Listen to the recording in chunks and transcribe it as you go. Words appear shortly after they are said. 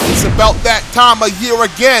about that time of year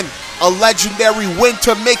again. A legendary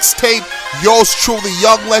winter mixtape. Yours truly,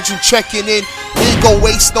 Young Legend, checking in. We ain't gonna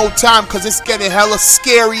waste no time because it's getting hella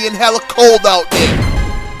scary and hella cold out there.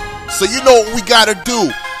 So you know what we gotta do.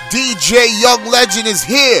 DJ Young Legend is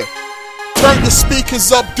here. Turn the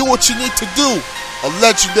speakers up, do what you need to do. A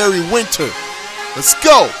legendary winter. Let's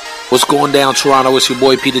go. What's going down, Toronto? It's your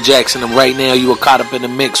boy Peter Jackson, and right now you are caught up in the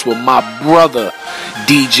mix with my brother,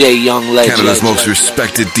 DJ Young Legend. Canada's most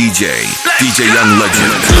respected DJ, DJ Young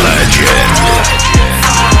Legend. Legend.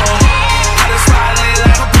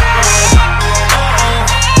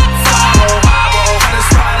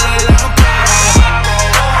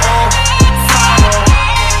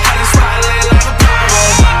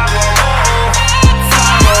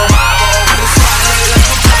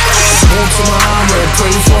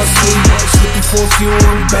 For you,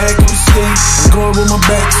 I'm back in the state. I'm going with my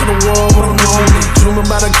back to the wall, but I'm lonely. Dreaming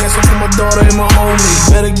about a castle for my daughter and my homie.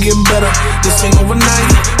 Better get better, this ain't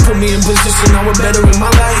overnight. Put me in position, I was better in my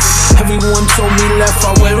life. Everyone told me left,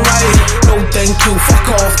 I went right. No thank you,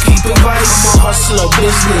 fuck off, keep it right. I'm a hustler,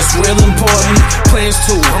 business, real important. Plans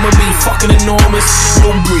too, I'ma be fucking enormous.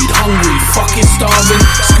 No breed, hungry, fucking starving.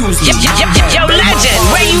 Excuse me. Yo, Legend,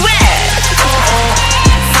 where you at?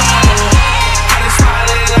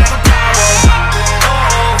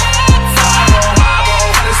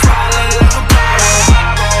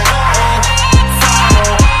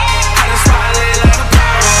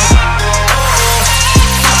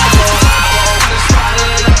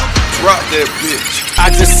 Drop that bitch. I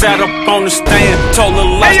just sat up on the stand, told a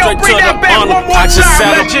lie straight to the honor. I just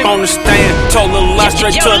sat up on the stand, told a lie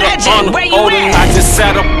straight to the honor. Old enough, I just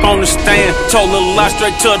sat up on the stand, told a lie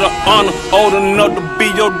straight to the honor. Old enough to be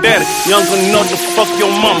your daddy, young enough to fuck your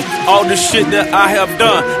mama. All the shit that I have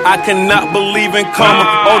done, I cannot believe in karma.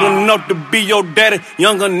 Old enough to be your daddy,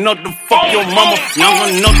 young enough to fuck your mama. Young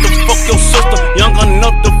enough to fuck your sister, young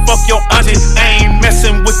enough to fuck your auntie. I ain't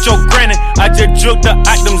messing with your granny, I just drug the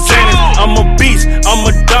item Xanax. I'm a beast, I'm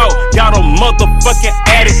a dog, got a motherfucking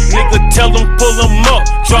addict. Nigga, tell them pull them up,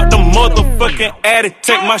 drop the motherfucking addict.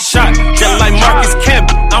 Take my shot, just like Marcus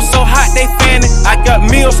Camby. I'm so hot, they fanning. I got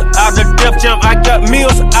meals out of Def Jam, I got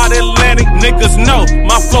meals out Atlantic. Niggas know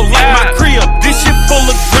my flow like my crib. This shit full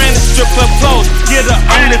of granite, strip club clothes, get her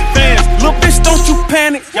OnlyFans. Little bitch, don't you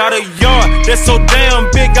panic. Got a yard that's so damn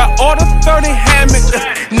big, I ordered 30 hammocks.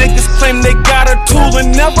 Niggas claim they got a tool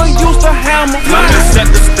and never used a hammer. London set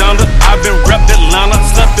the standard, I've been repped Atlanta,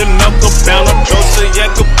 slept in up Cabana, Dolce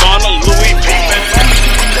 & Gabbana, Louis V.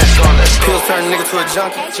 Pills turn a nigga to a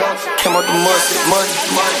junkie. Came out the mud, shit muddy.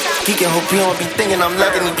 Geekin' hope you don't be thinking I'm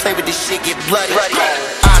letting him play with this shit, get bloody.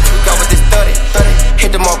 I took out with this 30.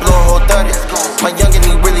 Hit them all, blow a whole 30. My youngin',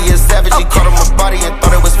 he really is savage. He caught on my body and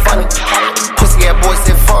thought it was funny. Pussy ass boy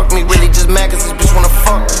said fuck me, really just mad cause this bitch wanna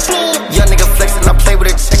fuck. Young nigga flexin', I play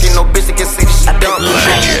with it, checkin'. No bitch that can say this shit dumb.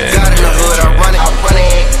 God in the hood, I run it.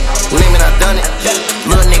 Lame and I done it.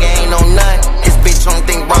 Little nigga ain't no none. This bitch only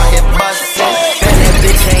think round here bustin'. That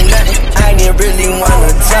bitch ain't nothing. I ain't really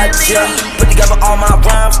wanna touch ya. Put together all my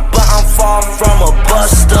rhymes, but I'm far from a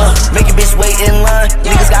buster. Make a bitch wait in line.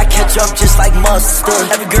 Niggas got catch up just like mustard.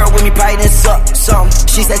 Every girl with me probably done suck some.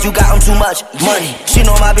 She said you got on too much money. She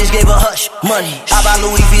know my bitch gave her hush money. I buy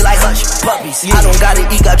Louis V like hush puppies. I don't gotta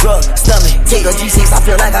eat, got drug stomach. Take a G6, I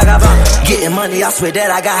feel like I got bomb. Getting money, I swear that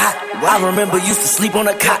I got hot. I remember used to sleep on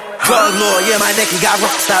a cot. Drug lord, yeah, my neck got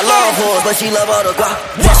rocks. I love hoes, but she love all the guap.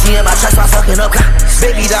 Then she in my chest, I fucking up cop.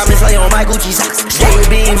 Baby diamonds lay on my Gucci socks. Stay with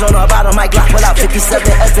beams on the bottom, my Glock. Pull out 57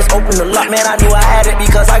 F, just open the lock. Man, I knew I had it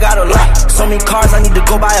because I got a lot. So many cars, I need to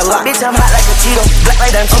go buy a lot. Bitch, I'm hot like a Cheeto, black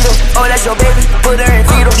like that Cheeto. Oh, that's your baby, put her in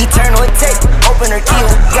fetal. Eternal tape, open her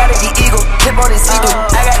keyhole. Gotta be eagle, tip on the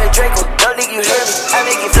see-through. I got a Draco, don't think you hear me. I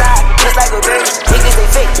make it fly, just like a bird. Niggas, they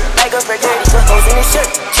fake, like a for dirty. Put hoes in his shirt,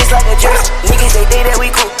 just like a jersey. Niggas, they think that we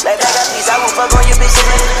cool, like I got these. I won't fuck on your bitch.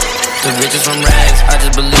 The riches from rags, I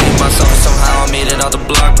just believe in myself. Somehow I made it out the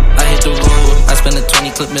block. I hit the road, I spend a 20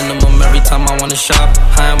 clip minimum every time I wanna shop.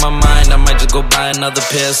 High on my mind, I might just go buy another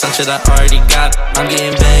pair of some shit I already got. I'm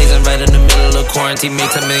getting bags and right in the middle of quarantine, made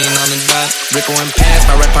 10 million on the dot. Rico and pants,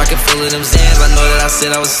 my right pocket full of them Zans. I know that I said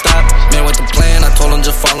I would stop. Man, with the plan, I told him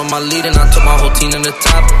just follow my lead and I took my whole team in the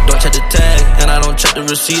top. Don't check the tag, and I don't check the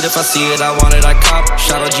receipt. If I see it, I want it, I cop.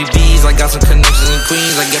 Shout out GBs, I got some connections in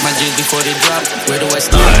Queens. I get my G's before they drop. Where do I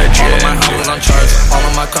start? All of my houses on charts, all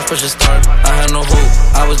of my cars push a start. I had no hope,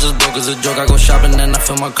 I was just broke as a joke. I go shopping and I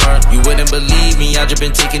fill my cart. You wouldn't believe me, I just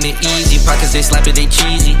been taking it easy. Pockets, they slappy, they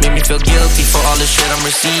cheesy. Made me feel guilty for all the shit I'm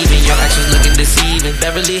receiving. Your actions looking deceiving.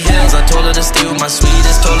 Beverly Hills, I told her to stay with my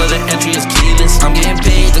sweetest. Told her the entry is keyless. I'm getting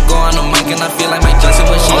paid to go on the mic, and I feel like Mike Johnson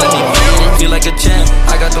when she let me beat it. Feel like a champ.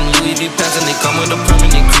 I got them Louis V pants, and they come with the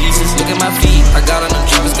permanent creases. Look at my feet, I got on them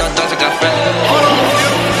Travis Scott dogs, I got fat.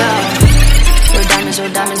 Real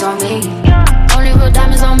diamonds on me. Only real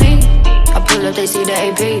diamonds on me. I pull up, they see the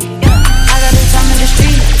AP. I got the time in the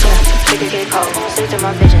street. We could get cold. Stick to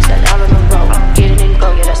my vision, set out on the road. Get it and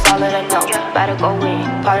go, yeah, that's all that I know. Better go in,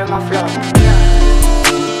 part of my flow.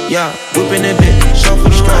 Yeah, whipping that bit, show for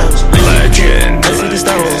the stripes. Legend. I see the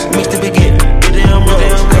stars, mix the baguette. Get down,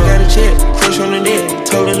 I got a check, fresh on the net.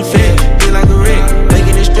 Told her the fed, feel like a wreck.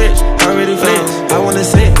 Making it stretch, already flex. I wanna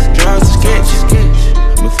sex, draws to sketch.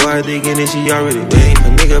 Before I dig in it, she already wet. A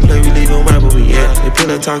nigga play, we leave on my where we at. They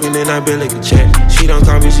pillow talking, then I barely can chat. She don't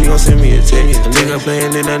call me, she gon' send me a text. A nigga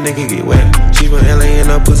playing, then that nigga get wet. She from LA and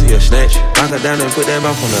her pussy a snatch. Lock her down and put that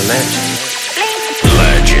mouth on the latch.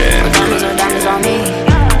 Legend. Diamonds on me.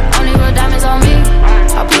 Only real diamonds on me.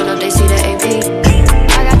 I pull up, they see the AP.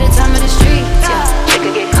 I got the time in the street. Yeah, they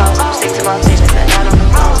could get cold. Stick to my vision, set out on the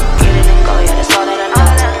road. Get it and go, yeah, that's all that I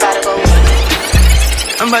know. Gotta go.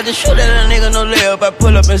 I'm about to shoot at a nigga, no layup. I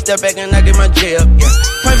pull up and step back and I get my J up, yeah.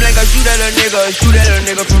 Point blank, I shoot at a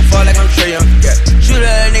nigga from far like I'm Trae Young, yeah. Shoot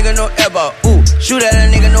at a nigga, no airball, ooh. Shoot at a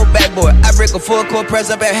nigga, no backboard. I break a full court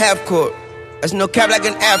press up at half court. That's no cap like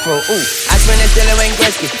an afro, ooh. I spin that still Wayne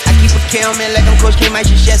Gretzky. I keep a K on me like I'm Coach K. Mike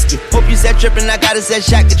Krzyzewski. Hope you set trippin', I got a set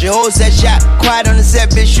shot. Get your whole set shot. Quiet on the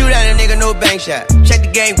set, bitch. Shoot at a nigga, no bank shot. Check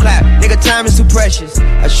the game clap. Nigga, time is too precious.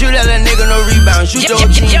 I shoot at a nigga, no rebound. Shoot the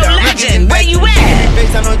whole team down. Legend, where you at?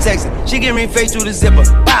 FaceTime, no texting. She give me face through the zipper.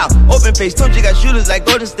 Wow, open face. Told you got shooters like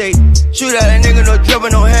Golden State. Shoot at a nigga, no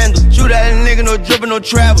dribble, no handle. Shoot at a nigga, no dribble, no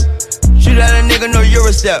travel. Shoot at a nigga, no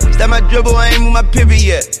Eurostep. Step my dribble, I ain't move my pivot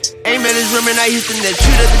yet. Ain't met his rim and I Houston net.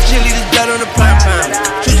 Shoot at the chili, this blood on the prime time.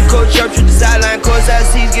 Shoot the coach up, shoot the sideline. Cold side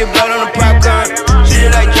seats, get blood on the popcorn. Shoot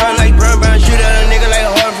it like John, like Brown. Shoot at a nigga like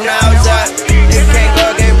hard from the outside. Nigga can't go,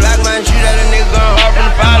 can't block mine. Shoot at a nigga going hard from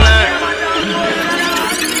the foul line.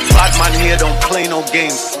 Bad man here don't play no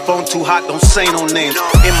games. Phone too hot, don't say no names.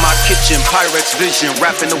 In my kitchen, Pyrex Vision,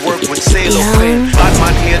 rapping the work with Sailor Fan. Bad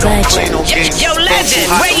man here don't play no games. Yo, Legend,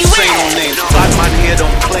 hot, where you say at? no names. Bad man here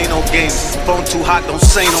don't play no games. Phone too hot, don't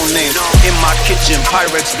say no names. In my kitchen,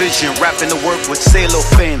 Pyrex Vision, rapping the work with Sailor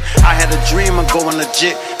Fan. I had a dream of going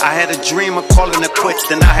legit. I had a dream of calling it quits.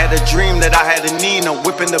 Then I had a dream that I had a Nina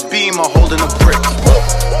whipping the beam or holding a brick.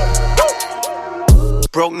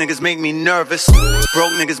 Broke niggas make me nervous.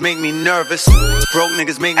 Broke niggas make me nervous. Broke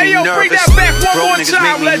niggas make me nervous. Broke niggas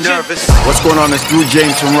make me nervous. What's going on? It's Drew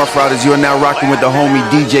James from Rough Riders. You are now rocking with the homie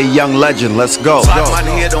DJ Young Legend. Let's go. Bad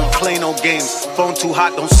man here don't play no games. Phone too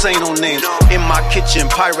hot, don't say no names. In my kitchen,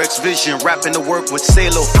 Pyrex Vision, rapping the work with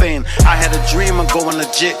Sailor Fan. I had a dream of going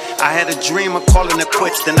legit. I had a dream of calling it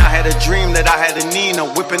quits. Then I had a dream that I had a Nina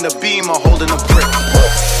whipping the beam or holding a brick.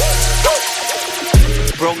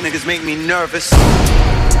 Broke niggas make me nervous.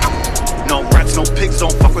 No rats, no pigs,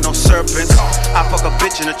 don't fuck with no serpents. I fuck a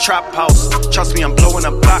bitch in a trap house. Trust me, I'm blowing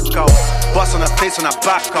her back out. Bust on her face when I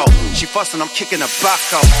back out. She fussing, I'm kicking her back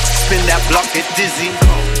out. Spin that block, get dizzy.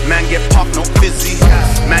 Man get popped, no fizzy.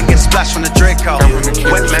 Man get splashed from the Draco.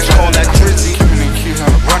 Wet man call that drizzy.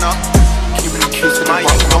 Run up. My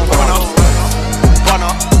youth don't run up. Run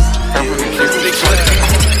up. Big clip.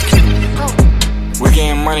 We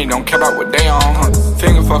getting money, don't care about what they on.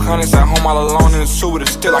 Finger fuck hundreds at home all alone in the suit with a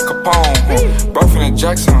still like Capone. Bro from the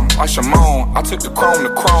Jackson, like Shimon. I took the chrome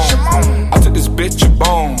to chrome. I took this bitch a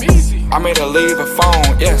bone. I made her leave her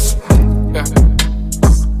phone, yes. Yeah.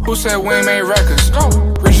 Who said we ain't made records?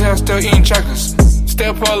 Rich ass still eating checkers.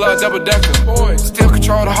 Still pull up double decker. Still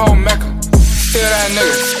control the whole Mecca. Still that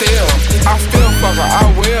nigga, still. I still fuck her, I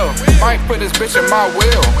will. Might put this bitch in my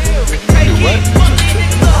will. What?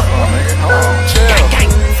 Chill.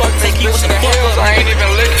 Fuck this bitch in the hills, I ain't even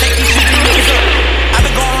lit. I've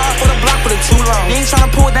been going hard for the block for the too long. You ain't tryna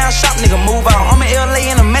pull down shop, nigga, move out. I'm in LA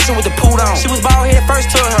and I'm messing with the pool on. She was bald head first,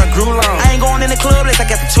 told her grew long. I ain't going in the club unless I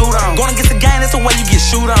got the toot on. Going against the gang, that's the way you get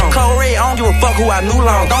shoot on. Code red, I don't give a fuck who I knew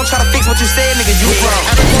long. Don't try to fix what you said, nigga, you wrong.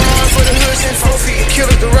 I've been going hard for the hood since 4 feet. The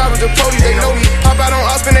killers, the robbers, the police, they know me. Hop out on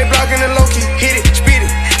us and they blocking the low key. Hit it, spit it.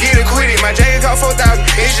 Get it, quit it, my jacket cost 4,000.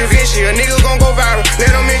 It's Da Vinci, a nigga gon' go viral. Let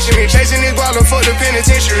them mention me, chasing this baller for the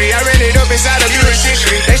penitentiary. I ran it up inside of you a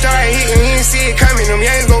century. They started hitting, he didn't see it coming. Them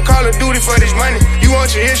youngins gon' call Call of Duty for this money. You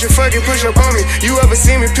want your issue, fucking push up on me. You ever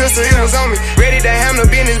seen me pistol, it was on me. Ready to handle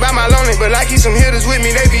business by my lonely. But I keep some hitters with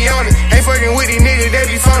me, they be on it. Ain't fucking with these niggas, they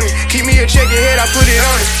be phony. Keep me a check your head, I put it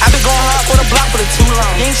on it. I been going hard for the block for the too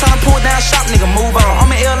long. You ain't tryna pull down shop, nigga, move on.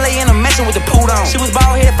 I'm in LA and I'm messing with the pool on. She was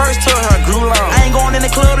bald head first, told her grew long. I ain't going in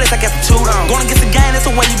the club unless I got the toot on. Gonna get the game, that's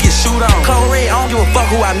the way you get shoot on. Color red, I don't give a fuck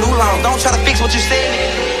who I knew long. Don't try to fix what you said.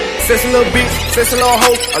 Sexy little bitch, sexy little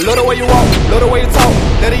hoe. I love the way you walk, love the way you talk.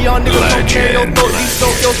 Let a young nigga come carry your throat, deep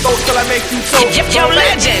stroke your throat till I make you choke. Yo,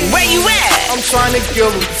 legend, where you at? I'm trying to give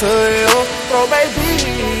them to you, throw baby.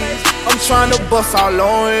 I'm trying to bust all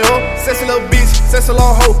on you. Sexy little bitch, sexy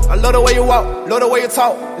little hoe. I love the way you walk, love the way you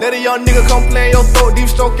talk. Let a young nigga come play in your throat, deep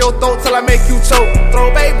stroke your throat till I make you choke.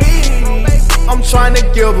 Throw baby. I'm trying to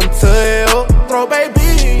give them to you, throw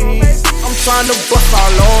baby. I'm trying to bust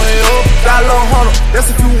all on you. Got a little 100, that's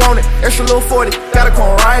if you want it. Extra little 40, gotta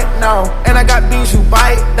come right now. And I got beans you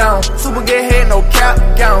bite down. Super get head, no cap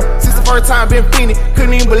gown. Since the first time been fiending,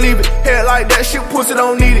 couldn't even believe it. Head like that, shit pussy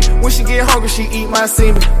don't need it. When she get hungry, she eat my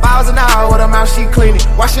semen. Miles an hour with her mouth, she clean it.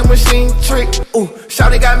 Washing machine trick, ooh.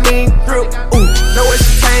 Shawty got mean grip, ooh. Know what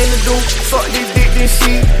she came to do. Suck this dick, then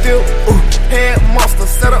she feel, ooh. Head monster,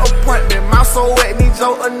 set an appointment. Mouth so wet, need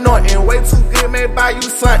your anointing. Way too good, may buy you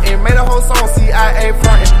something. Made a whole song, CIA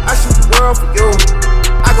frontin'. I shoot the world for you.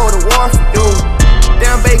 I go to war for you.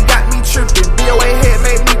 Damn, babe got me trippin'. BOA head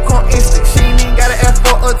made me come instant. She ain't even gotta ask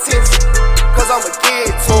for attention. Cause I'ma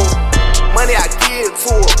give it to her. Money I give it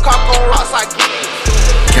to her. Cock on rocks I give it to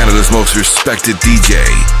her. Canada's most respected DJ,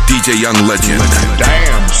 DJ Young Legend.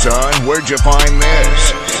 Damn, son, where'd you find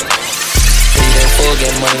this? Full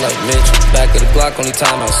get money like Mitch. Back of the block, only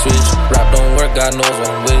time I switch. Rap don't work, God knows what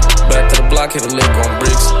I'm with. Back to the block, hit a lick on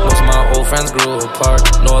bricks. Most of my old friends grew apart.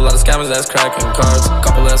 Know a lot of scammers that's cracking cards.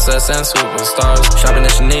 Couple SS and superstars. Shopping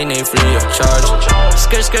at Chanel, ain't free of charge.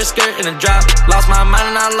 Skirt, skirt, skirt in a drop. Lost my mind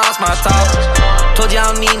and I lost my top. Told you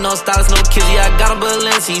I don't need no stylist, no kizzy. I got a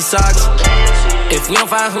Balenci socks. If we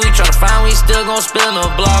don't find who we tryna find, we still gon' spill no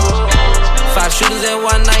block. 5 shooters in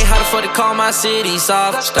one night, how the fuck they call my city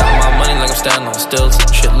soft? Stacking my money like I'm standing on stilts.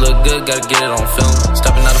 Shit look good, gotta get it on film.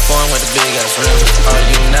 Stepping out of foreign with the big ass rims.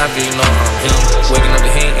 Arguing after you know I'm him. Waking up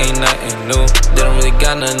the hate ain't nothing new. They don't really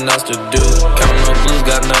got nothing else to do. Counting no blues,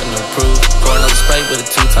 got nothing to prove. Pouring up the Sprite with a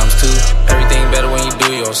 2x2. Everything better when you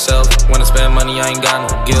do it yourself. When I spend money, I ain't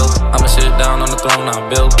got no guilt. I'ma sit down on the throne I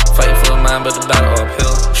built. Fighting for a mind, but the battle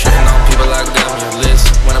uphill. Shitting on people like got me a list.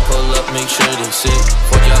 When I pull up, make sure they sit.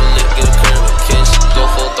 Fuck y'all to lick, get a curve. Kiss, go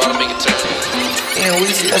full throttle, make it turn. And we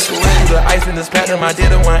see that's the way. The ice in this platinum, I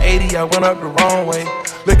did a 180, I went up the wrong way.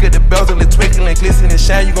 Look at the bezel, it twinkling, glisten and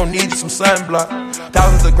shine, you gon' need you some sunblock.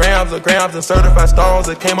 Thousands of grams and certified stones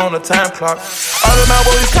that came on the time clock. All of my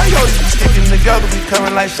boys, coyotes, we sticking together, we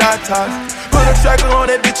coming like shot tops. Put a tracker on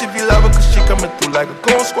that bitch if you love her, cause she coming through like a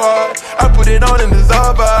goon squad. I put it on in the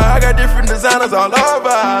Zaba, I got different designers all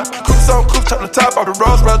over. Coops on coops, chop the top off the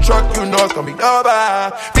Rolls Royce truck, you know it's gonna be double.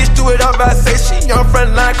 Bitch, do it up, I say she on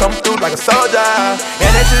front line, come through like a soldier.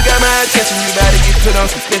 And that just got my attention, you better get put on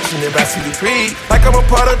suspension if I see the creed. Like I'm a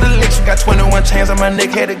part of the lynch, got 21 chains on my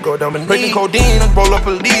neck, had to go down my knee. Breaking codeine, I roll up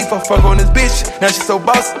a leaf, I fuck on this bitch, now she so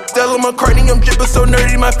bossy. Stella McCartney, I'm drippin' so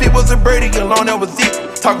nerdy, my feet was a birdie, alone that was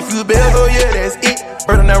it. Talk a few bells, oh yeah, that's it.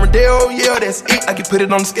 Burning down Rodeo, oh yeah, that's it. I can put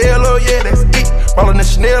it on the scale, oh yeah, that's it. Rollin' the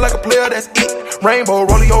Chanel like a player, that's it. Rainbow,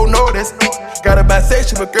 rolling, oh no, that's it. Got a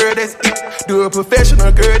bisexual girl, that's it. Do a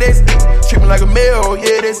professional girl, that's it. Treat me like a male, oh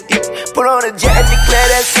yeah, that's it. Put on a jet, declare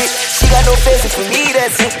that's it. She got no face for me,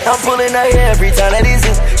 that's it. I'm pulling her hair every time that is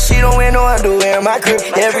it. She don't wear no underwear in my crib.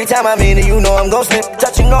 Every time I'm in it, you know I'm gon' slip.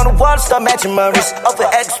 Touching on the wall, start matching my wrist. Off the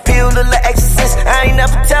X pill, the little exorcist. I ain't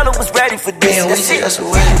never tell her was ready for this. And we see that's the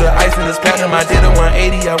way. The ice in this platinum, I did a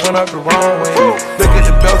 180, I went up the wrong way. Look at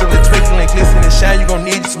the bells of the twinkling, glisten and shine, you gon'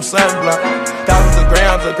 need you some sunblock. Thousands of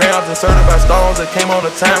grams and certified stones that came on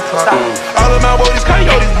the time clock. All of my boys,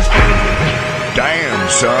 coyotes, we screaming. Damn,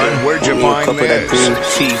 son, where'd you find this?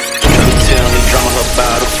 Tell me drama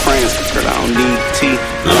about her friends, girl, I don't need tea.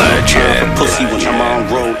 Legend. Pussy when I'm on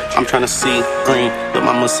road, I'm tryna see green. But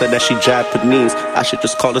mama said that she Japanese, I should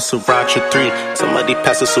just call her Sriracha 3. Somebody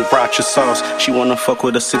pass her Sriracha sauce, she wanna fuck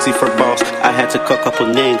with a 60 for boss. I had to cut a couple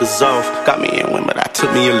niggas off, got me in win, but I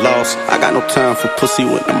took me a loss. I got no time for pussy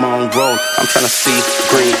when I'm on road, I'm tryna see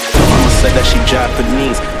green. Mama said that she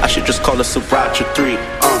Japanese, I should just call her Sriracha 3.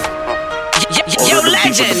 Yo,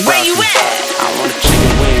 legend, where you at? I want the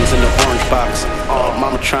chicken wings in the orange box. Oh,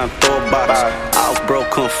 mama trying to throw a box. I was broke,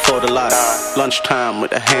 couldn't afford a lot. Lunchtime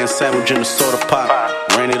with a ham sandwich in the soda pot.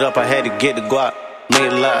 Ran it up, I had to get the guap.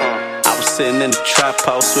 Made a lot. I was sitting in the trap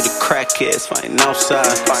house with the crackheads fighting outside.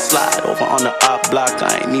 Slide over on the op block,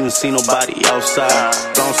 I ain't even seen nobody outside.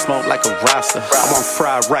 Don't smoke like a rasta. I want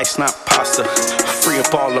fried rice, not pasta. Free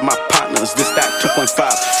up all of my partners. This that 2.5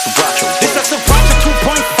 Sriracha. This that Sriracha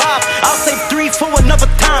 2.5. I'll save 3 for another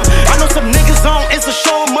time. I know some niggas on Insta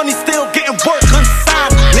showing money, still getting work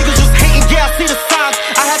unsigned. Niggas just hating, yeah, I see the signs.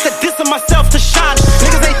 I had to diss myself to shine.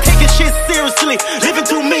 Niggas ain't taking shit seriously, living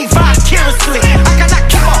through me vicariously. I cannot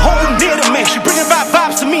keep a home near to me. She bringing back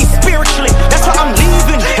vibes to me spiritually. That's why I'm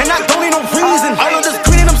leaving, and I don't need no reason. All of this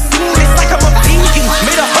green I'm seeing, it's like I'm a vegan.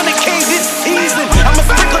 Made 100K this season. I'ma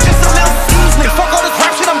sprinkle just a little seasoning. Fuck all this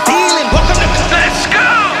rap shit I'm dealing. Welcome to Let's Go.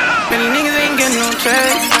 Many niggas ain't getting no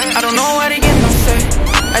check. I don't know why they get no set.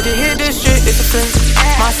 I just hit this shit, it's a flex.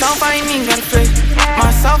 Myself, I ain't even gotta flex.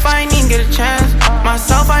 Myself, I ain't even get a chance.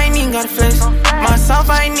 Myself, I ain't even gotta flex. Myself,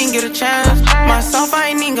 I ain't even get a chance. Myself, I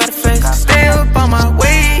ain't even gotta flex. Stay up on my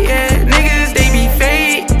way, yeah. Niggas, they be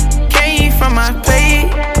fake. Can't eat from my plate.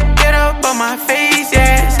 Get up on my face,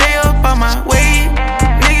 yeah. Stay up on my way.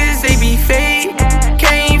 Niggas, they be fake.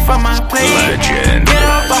 Can't eat from my plate. Legend. Get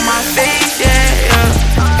up on my face, yeah,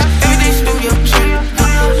 yeah. Everything's through your shit.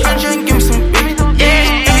 I'm tryna give me some bitch.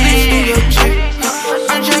 Yeah, everything's through your shit.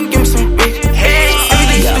 I'm tryna give me some bitch. Hey,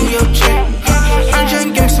 everything's through your shit. I'm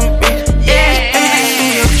tryna give me some bitch. Yeah, everything's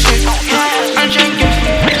through your shit. I'm tryna give me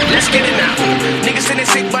some bitch. Let's get it now. Niggas say they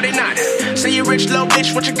sick, but they not. Say you rich, little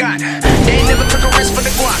bitch, what you got? They ain't never took a risk for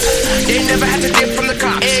the guap. They ain't never had to dip from the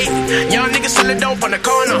cops. Hey, young niggas selling dope on the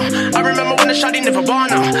corner. I remember when the shawty never born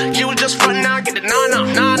her. You was just front now, get it nana.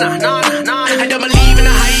 I don't believe in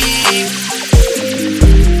the hype.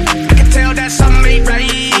 I can tell that something ain't right.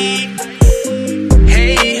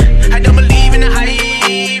 Hey, I don't believe in the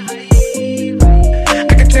hype.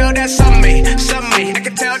 I can tell that something ain't. I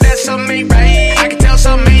can tell that something ain't right. I can tell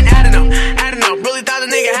something ain't adding up. Really thought the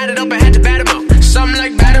nigga had it up and had to batter up. Something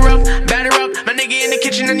like batter up. My nigga in the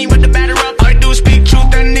kitchen and he with the batter up. All I do is speak truth,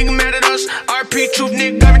 that nigga mad at us. RP truth,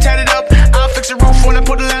 nigga got me tatted up. I'll fix the roof when I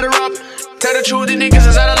put the ladder up. Tell the truth, the niggas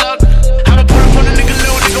is out of luck. I'ma put up on a nigga,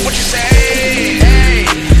 little nigga, what you say? Hey,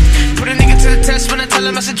 put a nigga to the test when I tell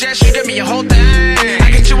him I suggest you get me a whole thing. I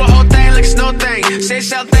get you a whole thing like it's no thing. Say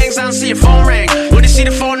sell things, I don't see your phone ring. When you see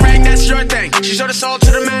the phone ring, that's your thing. She showed the soul to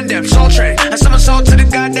the man, damn soul train. I sell my soul to the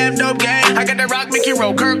goddamn dope game. I got that rock, Mickey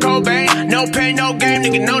roll, Kurt Cobain. No pain, no game,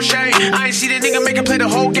 nigga, no shame. I ain't see the nigga make him play the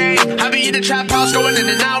whole game. I be in the trap house, going in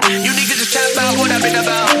and out. You niggas just chat about what I've been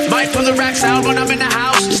about. Might pull the racks out when I'm in the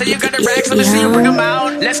house. Say you got the racks, let me see you bring them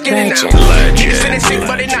out. Let's get it now. Niggas say they sick,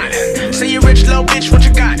 but they not. Say you rich, little bitch, what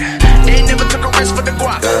you got? They ain't never took a risk for the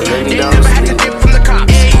guap. They ain't never had to dip from the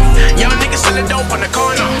cops. Hey, young niggas selling dope on the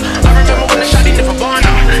corner. I remember when the shawty never born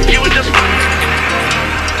her. You was just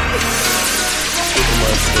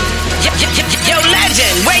Yo,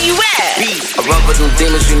 Legend, where you at? I run for them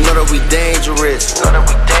demons, you know that we dangerous.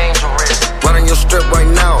 Right on your strip right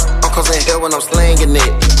now, I'm causing hell when I'm slanging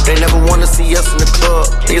it. They never wanna see us in the club,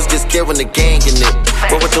 niggas get scared when the gang in it.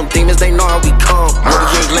 But with them demons, they know how we come. No,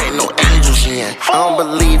 we ain't letting no angels in. I don't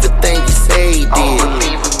believe the thing you say he did.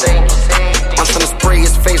 I'm tryna spray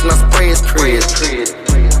his face, not spray his crib.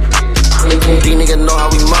 These niggas know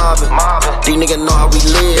how we mobbin'. These niggas know how we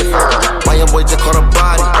live. My young boy just caught a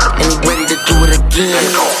body, and he ready to do it again.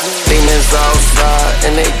 Demons outside,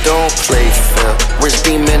 and they don't play fair. Rich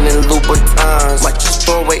demon in Louboutins, might just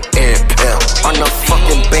throw away air pill. On the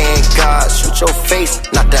fucking band, God, shoot your face,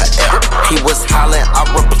 not that air. He was hollering, I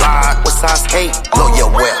replied, what size hate? Know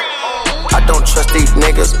your well. I don't trust these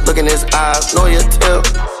niggas, look in his eyes, know your tip.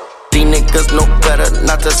 These niggas know better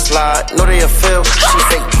not to slide, know they a feel. She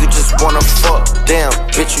think you just wanna fuck, damn,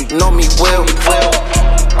 bitch, you know me well.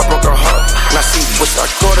 I broke her heart, now she wish I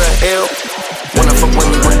go to hell. Wanna fuck with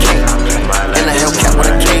me with king, in a Hellcat with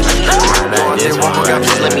a king. Going wrong, God,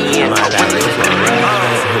 just let me in.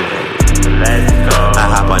 I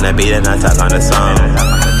hop on the beat and I talk on the song.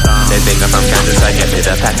 They think I'm from Kansas, I get me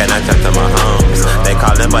the pack and I talk to my homes. They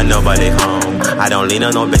callin' but nobody home. I don't lean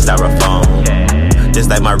on no bitch styrofoam. Just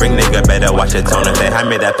like my ring, nigga, better watch your tone. If they hand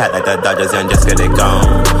me that pack like the Dodgers, young just get it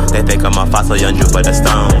gone. They think I'm a fossil, young Jupiter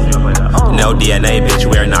Stone. No DNA, bitch,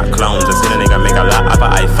 we're not clones. I seen a nigga make a lot of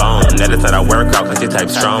an iPhone. That is not a workout, cause you type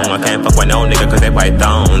strong. I can't fuck with no nigga, cause they white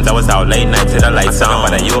thorns. I was out late night till the lights on.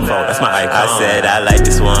 By that UFO, that's my icon. I said I like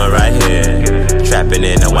this one right here. Trapping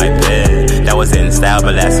in a white bed. That was in style,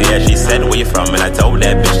 but last year she said, where you from? And I told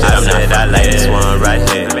that bitch that I'm not from. I like this one right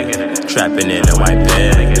here. Trapping in a white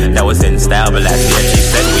bed. That was in style, but last year she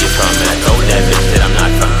said, where you from? And I told that bitch that I'm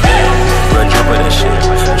not from here. Real Jupiter shit.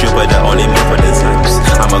 Jupiter only me for the zips.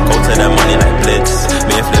 I'ma go to the money like Blitz.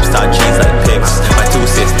 Me and Flip start cheese like pigs. My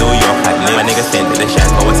 2-6 New York like Nick. My niggas think that the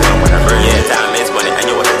shack go and sit on with a bird.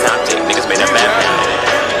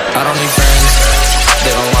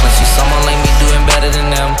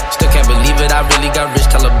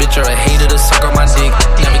 suck on my dick.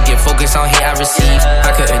 Never get focused on hate I receive.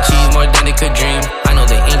 I could achieve more than they could dream. I know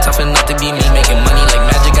they ain't tough enough to be me. Making money like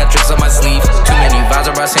magic, got tricks on my sleeve. Too many vibes,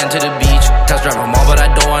 I brought sand to the beach. Test drive them all, but I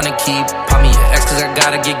don't wanna keep. Pop me an X cause I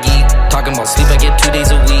gotta get geek. Talking about sleep, I get 2 days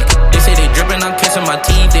a week. They say they dripping, I'm kissing my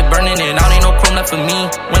teeth. They burning it out, ain't no chrome left for me.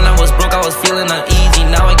 When I was broke, I was feeling uneasy.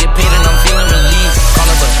 Now I get paid and I'm feeling relieved. Call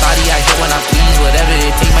up a thotty, I hit when I please. Whatever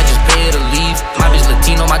it take, might just pay it or leave. My bitch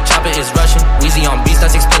Latino, my chopper is Russian. Wheezy on beats,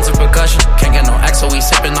 that's expensive percussion. Can't get no X, so we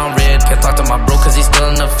sipping on red. Can't talk to my bro cause he's still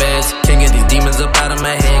in the feds. Can't get these demons up out of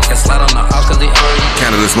my head. Can't slide on the out cause they already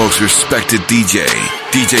Canada's most respected DJ,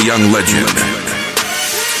 DJ Young Legend.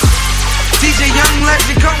 DJ Young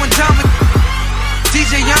Legend going down the...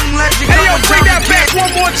 DJ Young Legend going down the... Hey yo, bring that back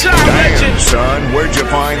one more time, Legend. Son, where'd you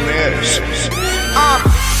find this?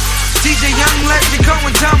 DJ Young Legend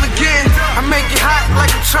going down again. I make it hot like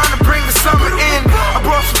I'm trying to bring the summer in. I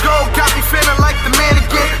brought some gold, got me feeling like the man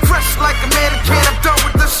again. Fresh like a mannequin, I'm done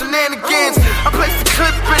with the shenanigans. I place the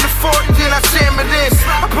clip in the fort and then I jam it in.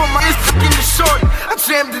 I put my stick in the short, I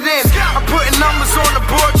jammed it in. I'm putting numbers on the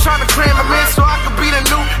board, trying to cram them in so I can be the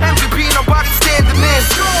new MVP, nobody standing in.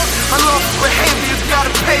 My love for behavior, you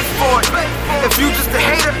gotta pay for it. If you just a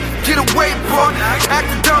hater, get away, boy.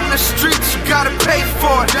 Acting dumb in the streets, you gotta pay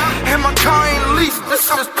for it. And my car ain't leased, this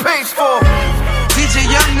just pays for. DJ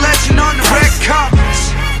Young Legend on the red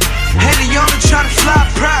carpets. And the young try to fly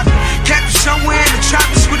prop. Captain somewhere in the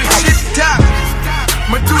tropics with a shit top.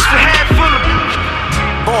 Medusa head full of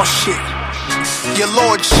bullshit. Your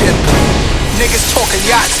lordship. Niggas talking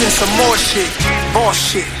yachts and some more shit.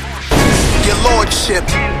 Bullshit. Your lordship.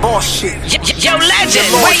 Bullshit. Yo, Legend,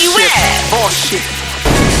 where you at? Bullshit.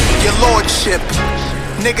 Your lordship.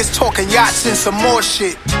 Niggas talking yachts and some more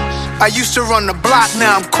shit. I used to run the block,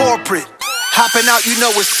 now I'm corporate. Hopping out, you know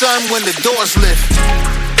it's sun when the doors lift.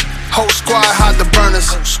 Whole squad hide the burners.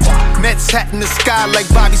 Mets hat in the sky like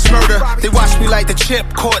Bobby Smurder. They watch me like the chip,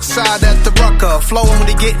 courtside at the Rucker. Flowing when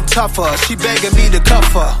they getting tougher, she begging me to cuff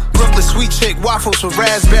her. Brooklyn sweet chick, waffles with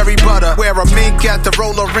raspberry butter. Wear a mink at the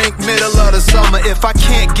roller rink, middle of the summer. If I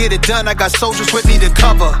can't get it done, I got soldiers with me to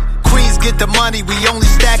cover. Queens get the money, we only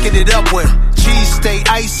stacking it up with. Cheese stay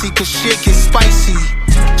icy, cause shit get spicy.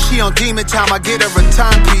 She on demon time, I get her a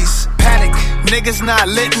timepiece. Panic, niggas not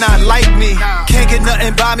lit, not like me. Can't get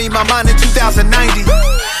nothing by me, my mind in 2090.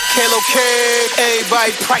 Kalo K,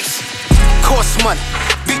 everybody pricey. Cost money,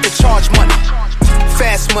 beat the charge money.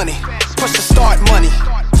 Fast money, push the start money.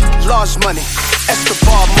 Large money,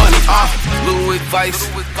 Escobar money. Louis Vice,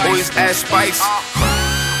 always add spice.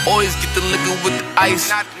 Always get the liquor with the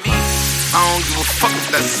ice. I don't give a fuck if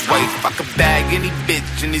that's his wife. I could bag any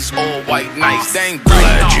bitch and he's all white nice. They ain't great.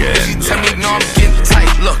 Every time you know I'm getting tight.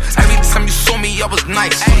 Look, every time you saw me, I was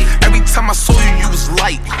nice. Every time I saw you, you was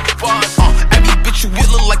light. Every bitch you with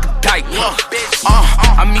look like a dyke.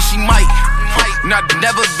 I mean she might not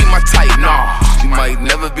never be my type. Nah, she might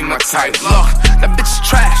never be my type. Look, that bitch is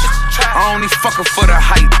trash. I only fuck her for the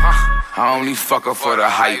hype. I only fuck her for the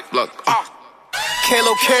hype. Look,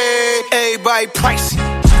 Kalo K, everybody pricey.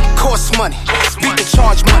 Cost money, beat the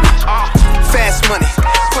charge money. Fast money,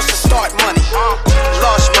 push the start money.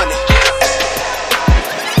 Large money.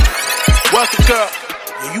 Work it, girl.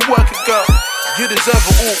 Yeah, you work it, girl. You deserve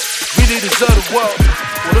it all. Really deserve the world.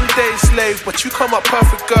 Well, them days slave, but you come up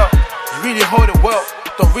perfect, girl. You really hold it well.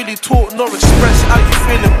 Don't really talk nor express how you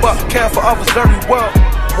feeling, but care for others very well.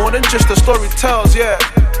 More than just the story tells, yeah.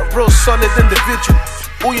 A real solid individual.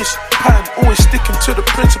 Always pattern, always sticking to the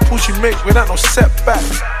principles you make without no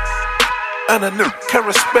setbacks. And I can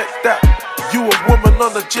respect that. You a woman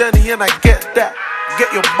on a journey and I get that.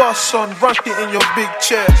 Get your boss on, rock it in your big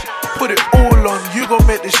chair. Put it all on, you gon'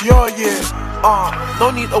 make this your year.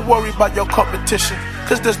 No need to worry about your competition,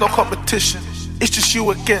 cause there's no competition. It's just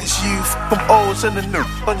you against you. From O's and the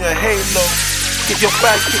on your halo. Get your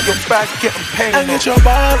bag, get them paid. And get your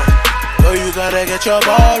ball on. Oh, you gotta get your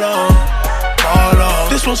ball on. Ball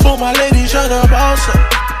on. This one's for my ladies tryna boss up.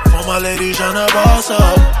 For my ladies tryna boss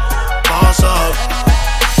up. Boss up.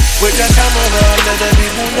 With your camera, let the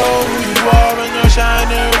people know who you are and you're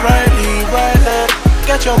shining brightly.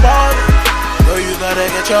 Get your ball on. Oh, you gotta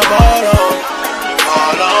get your ball on.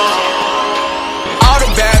 Ball on. All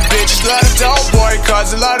the bad bitches love a dope boy,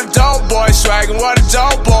 cause a lot of dope boys swaggin' what a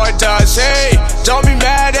dope boy does. Hey, don't be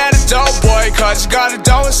mad at a dope boy, cause you got a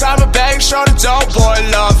dope inside my bag. Show the dope boy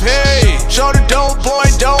love. Hey, show the dope boy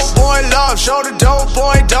love. Show the dope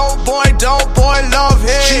boy love.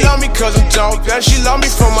 Hey, she love me cause I'm dope, and she love me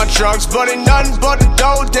for my drugs, but ain't nothing but the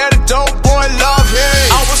dope that a dope boy love. Hey,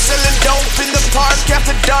 I was selling dope in the park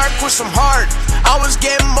after dark with some heart. I was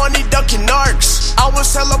getting money ducking narcs. I was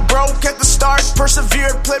was hella broke at the start,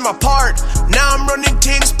 persevered, played my part. Now I'm running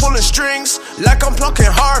things, pulling strings, like I'm plucking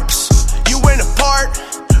harps. You ain't a part,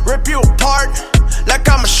 rip you apart, like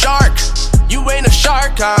I'm a shark. You ain't a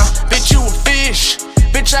shark, bitch, you a fish.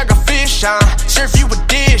 Bitch, I got fish, serve you a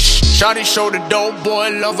dish. Shawty show the dope boy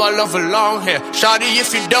love, I love her long hair. Shawty,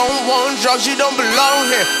 if you don't want drugs, you don't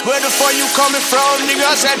belong here. Where the fuck you coming from,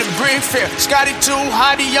 niggas had to bring fear. Scotty too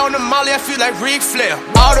hottie on the molly, I feel like Ric Flair.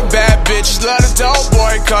 All the bad bitches love the dope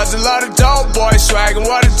boy, cause a lot of dope boy swaggin'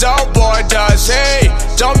 what a dope boy does. Hey,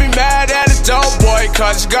 don't be mad at a dope boy,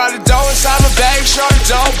 cause you got a dope inside my bag. Show the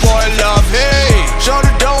dope boy love, hey. Show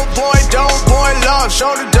the dope boy love.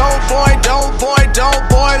 Show the dope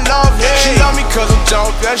boy love, hey. She love me cause I'm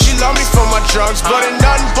dope, yeah, she love me for my drugs, but ain't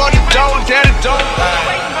nothing but a dope, get it dope.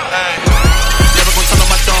 Never gon' tell on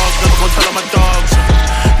my dogs, never gon' tell on my dogs.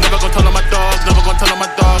 Never gon' tell on my dogs, never gon' tell on my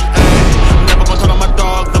dogs. Never gon' tell on my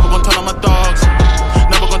dogs, never gon' tell on my dogs.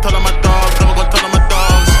 Never gon' tell on my dogs, never gon' tell on my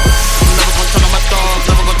dogs. Never gon' tell on my dogs,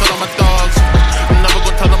 never gon' tell on my dogs. Never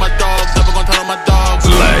gon' tell on my dogs, never gon' tell on my dogs.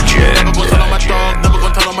 Legend. Never gon' tell on my dogs, never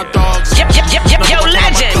gon' tell on my dogs. Yo,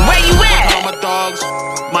 Legend, where you at?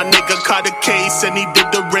 My nigga caught a case and he did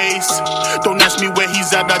the race. Don't ask me where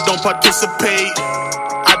he's at, I don't participate.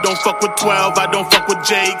 I don't fuck with 12, I don't fuck with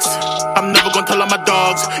Jakes. I'm never gonna tell all my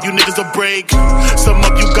dogs, you niggas a break. Some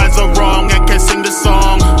of you guys are wrong and can't sing the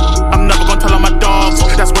song. I'm never gonna tell all my dogs,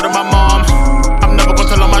 that's word of my mom. I'm never gonna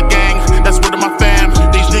tell all my gang, that's word of my fam.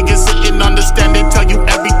 These niggas sitting understand, they tell you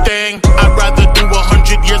everything. I'd rather do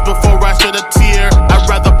 100 years before I shed a tear. I'd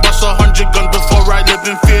rather bust 100 guns before I live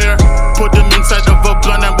in fear. Put them inside of a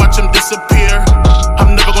blunt and watch them disappear.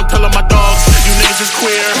 I'm never gonna tell all my dogs, you niggas is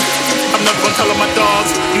queer. I'm never gonna tell all my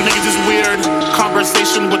dogs, you niggas is weird.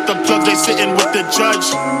 Conversation with the plug, they sitting with the judge.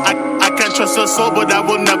 I can't trust a soul, but I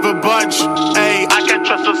will never budge. Hey, I can't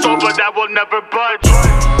trust a soul, but I will never budge.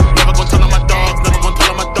 Never gonna tell all my dogs, never gonna tell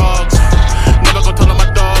all my dogs. Never gonna tell all my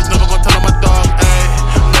dogs, never gonna tell all my dogs. Hey,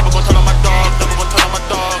 never gonna tell all my dogs, never gonna tell all my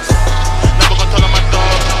dogs. Never gonna tell all my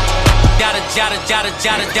dogs.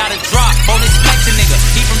 Gotta drop on this flexin' nigga.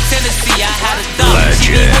 He from Tennessee, I had a thought.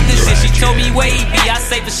 She be with this shit, she told me where he be. I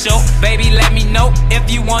say for sure, baby, let me know if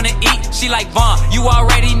you wanna eat. She like, Vaughn, you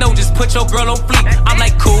already know, just put your girl on fleek. I'm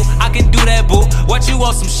like, cool, I can do that, boo. What you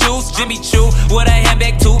want, some shoes? Jimmy Choo, with a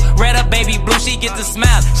handbag too. Red up, baby blue, she get the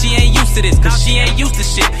smile. She ain't used to this, cause she ain't used to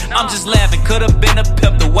shit. I'm just laughing, could've been a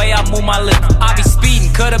pimp, the way I move my lips. I be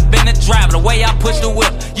speeding, could've been a driver, the way I push the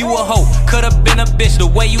whip. You a hoe, could've been a bitch, the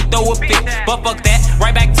way you throw a fit. But fuck that,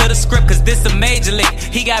 right back to the script, cause this a major lick.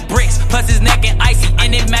 He got bricks, plus his neck and icy,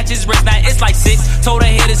 and it matches wrist. Now it's like 6, told her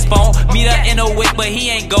hit his phone, meet her in a wick, but he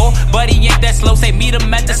ain't go. But he ain't that slow, say meet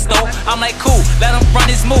him at the store. I'm like, cool, let him run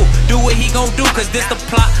his move, do what he gon' do, cause this the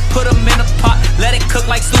plot. Put him in a pot, let it cook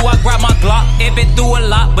like stew, I grab my Glock. It been through a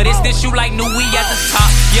lot, but it's this shoe like new, we at the top.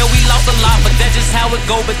 Yeah, we lost a lot, but that's just how it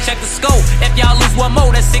go. But check the scope, if y'all lose one more,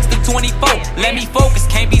 that's 6 to 24. Let me focus,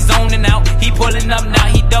 can't be zoning out. He pulling up now,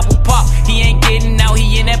 he double pop. He ain't getting out,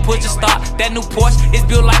 he in that push to stop. That new Porsche is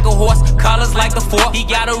built like a horse, colors like a fork. He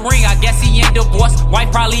got a ring, I guess he ain't divorced.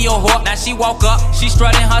 Wife probably a whore. Now she walk up, she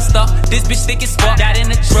strutting her stuff. This bitch thick as fuck. Got in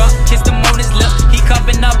the truck, kissed him on his lip. He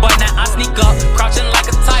cupping up, but now I sneak up, crouching like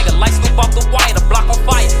a tiger. Light scoop off the wire, the block on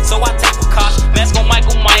fire. So I take a caution, mask on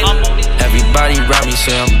Michael Myers. I'm on it. Everybody round me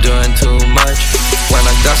say I'm doing too much. When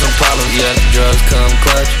I got some problems, yeah, the drugs come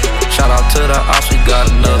clutch. Shout out to the ops, we got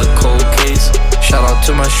another cold case. Shout out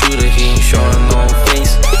to my shooter, he ain't showing no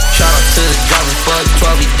face. Shout out to the driver, fuck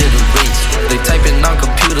 12, he did a race. They typing on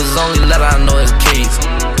computers, only let I know his case.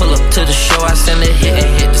 Pull up to the show, I send a hit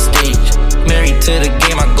and hit the stage. Married to the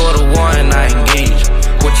game, I go to war and I engage.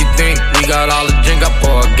 What you think? We got all the drink, I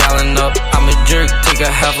pour a gallon up. I'm a jerk, take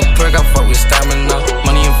a half a perk, I fuck with stamina.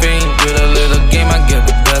 Money and fame, with a little game, I get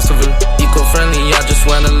the best of it. Eco-friendly, I just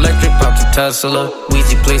went electric, pop to Tesla.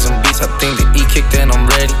 Weezy play some beats, I think the E kicked in, I'm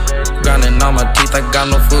ready. Grinding on my teeth, I got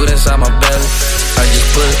no food inside my belly. I just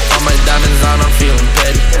put all my diamonds on, I'm feeling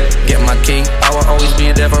petty. Get my cake, I will always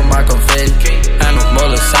be there for my confetti.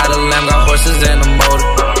 Animal side of lamb, got horses and a motor.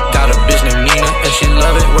 Got a bitch named Nina, and she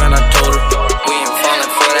love it when I told her. We ain't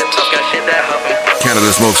falling for that tough guy shit that help me.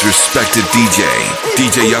 Canada's most respected DJ,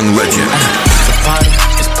 DJ Young Legend. The party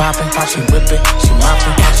is poppin', she whippin', she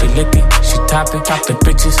moppin', she lickin', she toppin', top the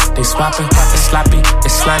bitches, they swappin', it's sloppy,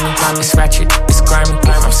 it's slimy, it's ratchet, it's grimy.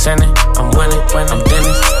 I'm sinning, I'm winning, I'm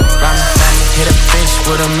Dennis, rhyming, hit a bitch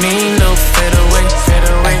with a mean little fade away.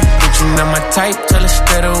 Bitch, you know my type, tell her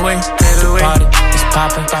straight away. The party is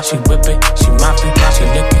poppin', she whip it, she moppin', she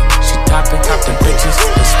lickin', she toppin', top the bitches,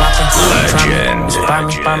 they swappin', legend, it's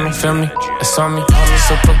by me, feel me, it's on me,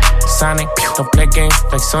 super, sonic, don't play games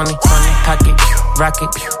like Sony, pocket, rocket,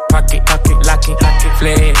 pocket, lock it,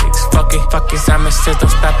 flex, fuck it, Simon says don't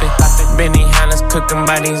stop it, Benny Hanna's cooking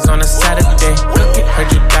bodies on a Saturday,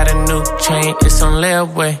 heard you got a new chain, it's on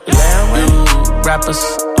layaway, you rappers,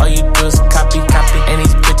 all you do is copy, and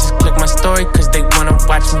these bitches click my story cause they wanna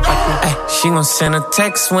watch me, ay, she gon' send a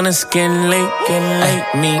text when it's getting late, ay,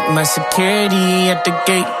 meet my security at the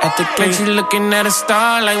gate, she looking at a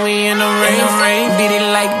star like we in a race, beat it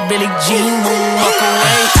like Billie Jean, walk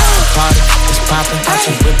away, party, it's poppin',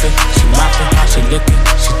 she whippin', she moppin', she lickin',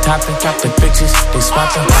 she toppin', top the bitches, they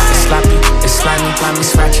swappin', it's sloppy, it's slimy,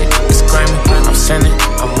 it's ratchet, it's grimy, I'm sending,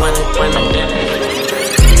 I'm winning, I'm winning.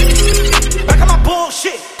 Back on my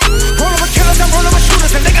bullshit. Rollin' with killers, I'm rollin' with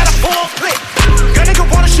shooters, and they got a full clip. Your nigga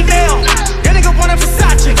want a Chanel, your nigga want a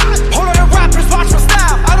Versace. Hold on the rappers, watch my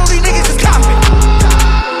style. I know these niggas is copy.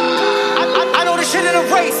 I know this shit in a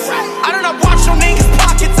race. I do not watch no niggas'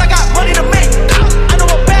 pockets. I got money to make. I know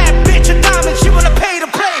a bad bitch, a diamond, she wanna pay to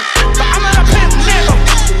play. But I'm not a pimp nigga.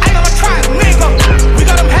 I ain't gonna try nigga. We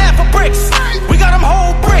got them half a bricks. We got them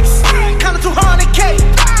whole bricks. Kinda 200K.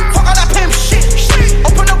 Fuck all that pimp shit.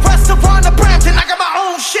 Open a restaurant, a Brampton, I got my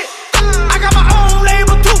own shit. I got my own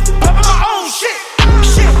label too, pumping my own shit.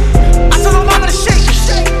 I told her mama to shake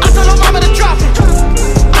it. I told her mama to drop it.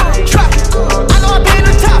 Drop it. I know I been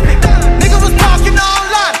the topic. Nigga was talking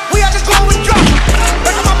online, we had to go and drop it.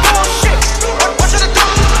 Back on my bullshit. What should I do?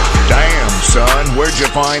 Damn, son, where'd you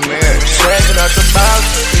find this? Dragging up the mouse,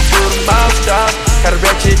 we do the mouse dog. Got a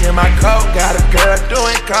ratchet in my coat, got a girl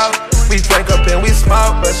doing coke. We drink up and we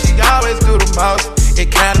smoke, but she always do the most. It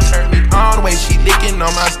kinda turned me on the way she licking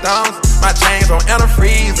on my stones. My chains on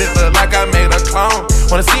antifreeze, it look like I made a clone.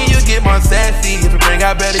 Wanna see you get more sassy, if you bring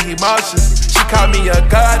out better emotions. She called me a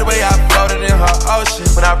god the way I floated in her ocean.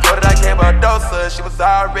 When I floated, I gave her a dose of, she was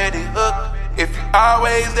already hooked. If you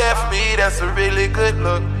always there for me, that's a really good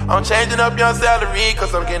look. I'm changing up your salary,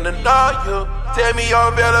 cause I'm getting to know you. Tell me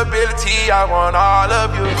your availability, I want all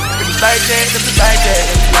of you. If it's like that, if it's like that,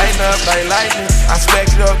 if it's lighting up like lightning, I smack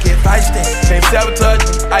it up, get feisty. Can't sabotage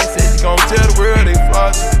me, I said you gon' tell the world they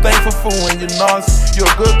flaws. Thankful for when you're nauseous.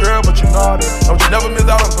 You're a good girl, but you're naughty. Don't you never miss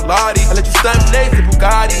out on Pilates. I let you stunt legs to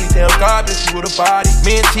Bugatti. Damn garbage, you with a body.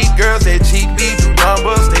 Me and cheap girls, they cheat me, do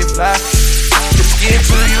numbers, they fly. Just get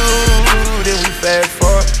to you, then we fast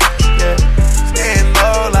forward. Yeah, staying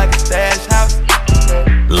low like a stash house.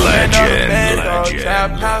 Legend.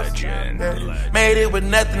 Made it with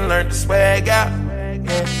nothing, learned to swag out.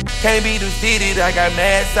 Yeah. Can't be defeated, I got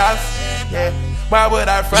mad sauce. Yeah. Why would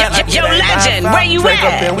I front like yo, Legend, where you Drink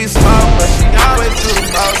at? up and we smoke, but she always do the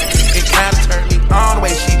most. It kinda turned me on the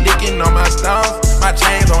way she licking on my stones. My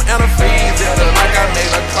chains on antifreeze, it look like I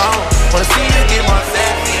made a clone. Wanna see you get more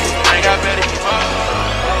sassy, I got better keep on.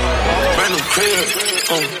 Brand new crib,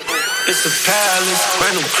 it's a palace,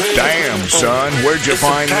 brand new crib. Damn, son, where'd you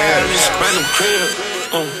find this? Brand new crib,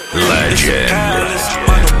 Legend.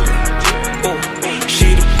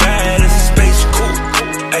 She the baddest, space cool.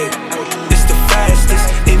 Ay, it's the fastest,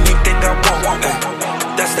 anything I want. Ay,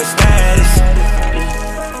 that's the status.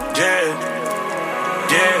 Yeah.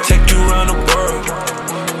 Take you around the world,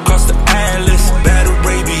 across the Atlas, Bad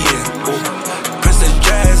Arabian. Princess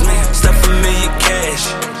Jasmine, stuff $1 million cash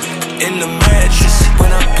in the mattress.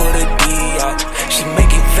 When I put a D out, she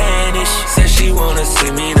make it vanish. Said she wanna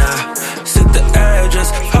see me now. Set the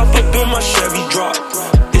address, hop up in my Chevy drop.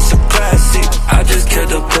 It's a classic. I just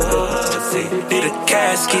killed a pussy, did a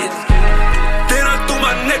casket. Then I threw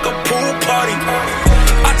my neck a pool party.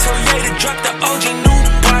 I told Ye to drop the OG new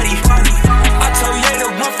body. I told Ye to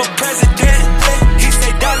run for president. He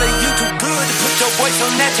said, "Dollar, you too good to put your voice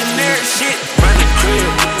on that generic shit." Run the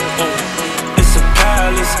crib, it's a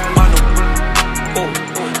palace.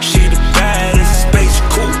 She the baddest, space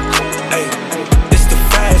cool. Ay, it's the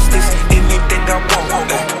fastest, anything I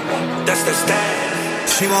want. Ay, that's the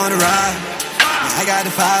status. She wanna ride, I got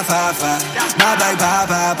the 555. My black bye.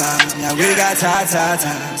 Yeah, we got tie.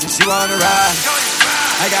 So she wanna ride,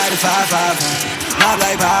 I got the 555. My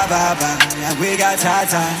black bye. Yeah, we got tie.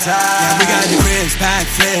 Yeah, we got the cribs, pack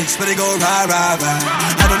flicks, but they go ride.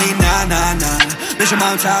 I don't need nah. Bitch, I'm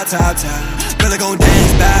on top. Girl, gon'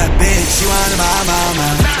 dance, bad bitch. She wanna my.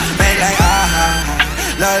 Make like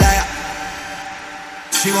look like.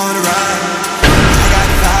 She wanna ride. I got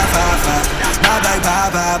the 555. My black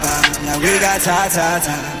bye. Yeah, we got tie.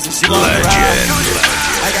 So she wanna ride.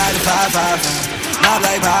 I got the 555. Mob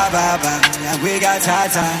like bye, bye, bye. Yeah, we got tie.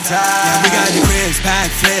 Yeah, we got the cribs, pack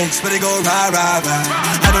flicks, but it go rah.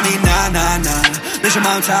 I don't need nah. Bitch, your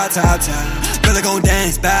mom top. Girl, gon'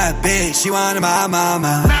 dance, bad bitch. She wanted my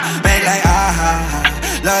mama. Bang like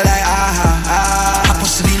love like I put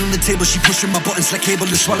Celine on the table, she pushing my buttons like cable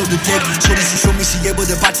to swallow the dick. Shorty, she show me she able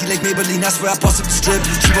to body like Maybelline. That's where I bust up the strip.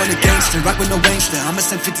 She want a gangster, rock with no gangster. I'ma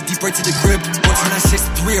send 50 deep right to the crib.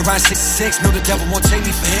 12963, around 66. Know the devil won't take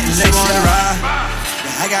me for hitting legs. She wanna ride.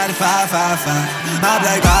 Yeah, I got a 5. My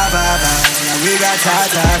black bye. Yeah, we got tie.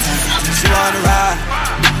 She wanna ride.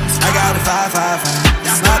 I got a 5.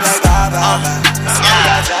 My black bye.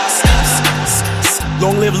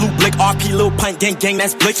 Long live Luke Blick, RP, Lil Pint, gang,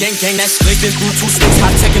 that's Blick, gang, that's Blick. Been through 2 sticks,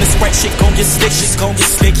 high tech in the sprite, shit gon' get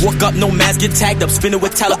slick, Walk up, no mask, get tagged up, spinning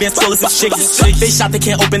with Taliban, swallow some shit. They shot, they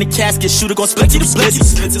can't open the casket, shooter gon' split the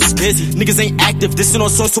blizzy. Niggas ain't active, this ain't on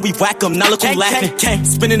source, so we whack them. Now look who laughing,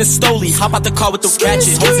 spinning the stoley, hop out the car with the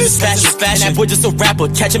ratchet. Hoes in his fashion, that boy just a rapper,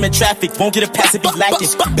 catch him in traffic, won't get a pass if he lacking.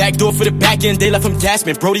 Back door for the back end, they left him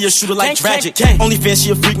gasping. Brody a shooter like tragic. Only fan, she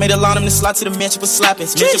a freak, made a line him to slide to the mansion for slapping.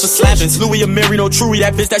 Louis a Mary, no true.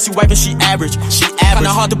 That bitch that she wiping, she average. Kinda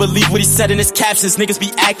hard to believe what he said in his captions. Niggas be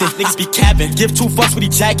acting, niggas be capping. Give 2 fucks with he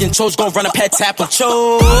jacking. Cho's gon' run a pet tapper.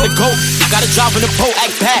 Cho, the goat, got a job in the boat,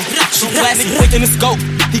 act bad. Too classy, quick in the scope.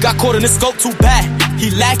 He got caught in the scope, too bad. He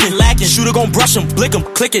lacking. Shooter gon' brush him, blick him,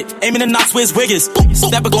 click it. Aiming the knocks where his wig is.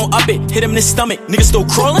 Stepper gon' up it, hit him in his stomach. Niggas still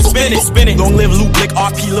crawling, spinning. Long live Luke Blick,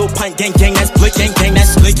 RP, Lil Pint, gang, that's Blick, gang,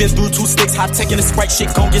 that's Blick. Been through 2 sticks, high tech in the sprite,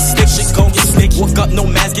 shit gon' get slick. Walk up, no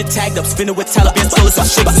mask, get tagged up, spinning with Taliban, swallow some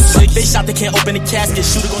shit. They shot, they can't open the casket,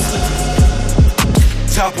 shooter gon' slip.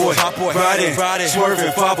 Top boy, riding,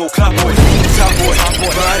 swerving, 5 o'clock boy. Top boy,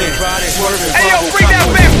 riding, swerving, 5 o'clock boy. Hey yo, bring that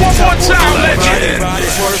back one more time, legend.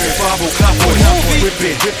 Swerving, 5 o'clock boy.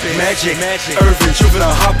 Whipping, magic, Irvin,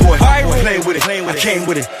 juvenile hot boy. Play with it, I came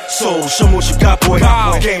with it. So, show me what you got, boy.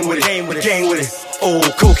 Game with it. Oh,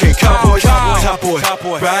 cocaine cowboy, top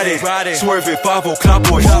boy, riding, swerving, 5 o'clock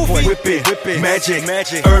boy. Whipping,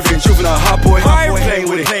 magic, Irvin, juvenile hot boy. Playing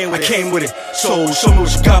with it, I came with it. So, show me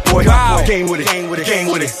what you got, boy. Game with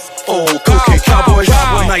it. Oh, cocaine cowboy,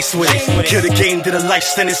 nice with it. Kill the game, did a life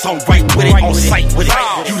sentence on right with it, on sight with it.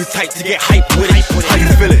 You the type to get hype with it. How you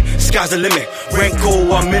feel it? Sky's the limit. Rank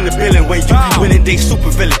gold, I'm in the building. When you be winning, they super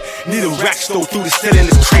villain. Need a rack stole through the ceiling,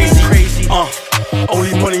 it's crazy.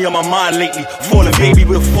 Only money on my mind lately. Falling baby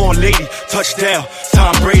with a foreign lady. Touchdown,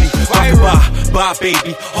 Tom Brady. Bye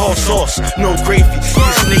baby. Hard sauce, no gravy.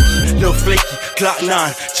 Eat snaky, little flaky. Glock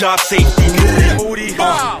 9, job safety. Moody.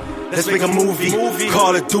 Let's make a movie.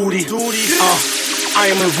 Call of Duty. I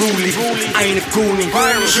am a Ruly. I ain't a goonie.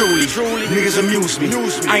 Truly. Niggas amuse me.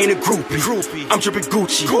 I ain't a groupie. I'm dripping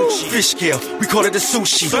Gucci. Fish scale. We call it the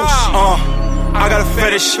sushi. I got a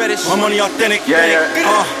fetish. My money authentic.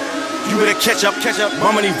 You better catch up.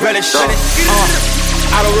 My money relish.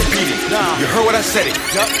 I don't repeat it. You heard what I said it.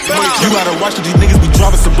 You gotta watch that these niggas be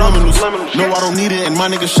dropping subliminals. No, I don't need it, and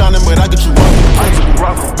my niggas shining, but I get you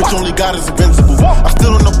rockin'. Bitch, only God is invincible. I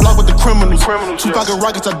still on the block with the criminals. 2 pocket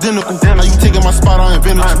rockets identical. Now you taking my spot, I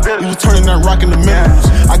invented you. You was turning that rock into minerals.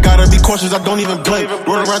 I gotta be cautious, I don't even blink.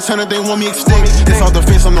 Word around 10 they want me extinct. It's out the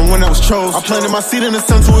face, I'm the one that was chose. I planted my seed in the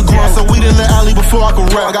sun to it grow. I said weed in the alley before I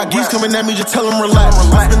could rap. I got geese coming at me, just tell them relax.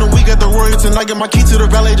 I spend a week at the Royal and I get my key to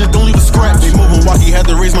the valet, just don't leave a scratch. They moving walkie, had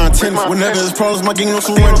to raise my antennas. Whenever there's problems, my gang no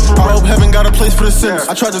surrender. I hope heaven got a place for the sins.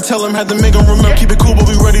 I tried to tell them, had to make them remember. Keep it cool, but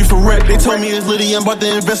we ready for wreck. They told me it's litty, I'm about to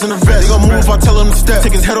invest in the vest. They gon' move if I tell them to step.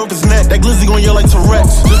 Take his head off his neck. That glizzy gon' yell like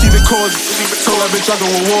Tourette's. Just keep it cordial. Told that bitch I can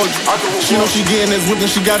reward you. She know she getting this whip and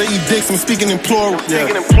she gotta eat dicks. I'm speaking in plural.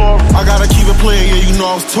 I gotta keep it playing, yeah, you know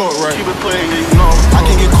I was taught right. Keep it playing, yeah, you know. I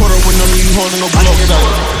can't get caught up with none of you hoes and no blow.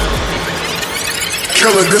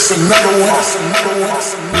 Killer, this another one.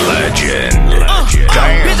 Legend.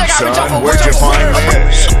 Damn, son, where'd you find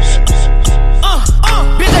this?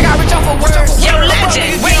 Bitch, I got rich off of words. Yo,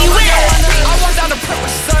 legend, where you at? I walked down the prep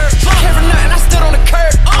with serve. Came from nothing, I stood on the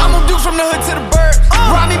curb. I'm a dude from the hood to the bird.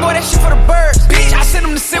 Rob me, boy, that shit for the birds. Bitch, I sent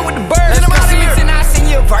him to sit with the birds. Let him out of here. I send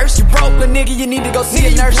you a verse. You broke, little nigga, you need to go see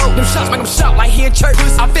a nurse. Them shots make him shout like he in church.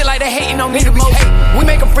 I feel like they hating on me the most. We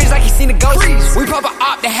make him freeze like he seen a ghost. We pop a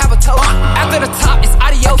op, they have a toast. After the top, it's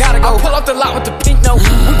adios. I pull up the lot with the pink nose.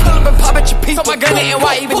 We pull up and pop at your people. So my gun in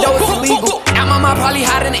NY even though it's illegal. Now my mind probably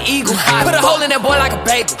hotter than an eagle. Put a hole in that boy like a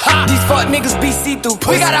bagel. These fuck niggas be see-through.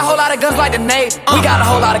 We got a whole lot of guns like the Navy. We got a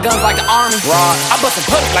whole lot of guns like the Army. I bust a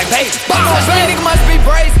pussy like baby. Nigga must be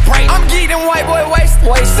brazen. I'm geeked and white boy waste.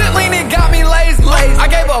 Sit lean and got me lazy. I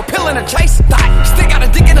gave her a pill and a chase. Still got a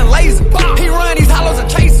dick in a laser. He run these hollows and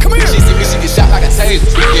chase. Come here. She see me, she get shot like a taser.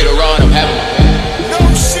 We get her on, I'm having no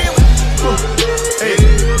shit.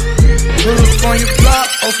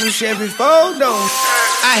 on some Chevy photo.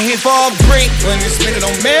 I hit for a brick when you spend it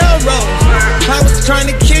on Melrose. I was trying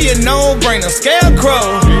to kill you, no brainer,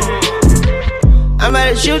 scarecrow. I'm about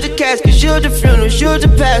to shoot the casket, shoot the funeral, shoot the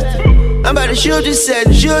pastor. I'm about to shoot the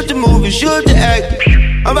set, shoot the movie, shoot the actor.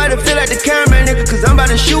 I'm about to feel like the cameraman, nigga, cause I'm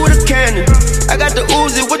about to shoot with a cannon. I got the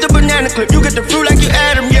Uzi with the banana clip, you get the fruit like you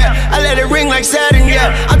Adam, yeah. I let it ring like Saturn,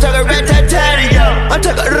 yeah. I'm talking rat-tat-tatty, yeah. I'm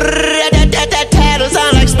talking rat-tat-tat-tat,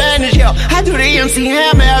 sound like Spanish, yo. I do the MC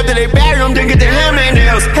Hammer after they bury them, then get the hammer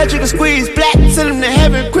nails. Head chicken squeeze, black, send them to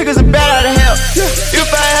heaven, quick as a bat out of hell. If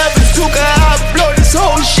I have a Tuka, I'll blow this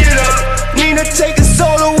whole shit up. Nina take a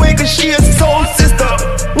soul away, cause she a soul sister.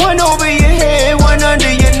 One over your head, one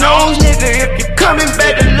under your nose, nigga. If you're coming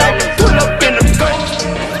back to life, pull up in the ghost.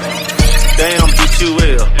 Damn, bitch, you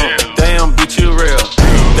ill. Damn, bitch, you real.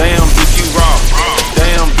 Damn, bitch, you raw.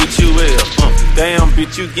 Damn, bitch, you ill. Damn,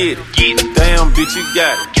 bitch, you get it. Damn, bitch, you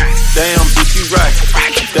got it. Damn, bitch, you rock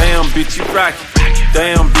it. Damn, bitch, you rock it.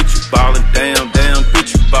 Damn, bitch, you ballin'. Damn,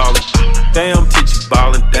 bitch, you ballin'. Damn, bitch, you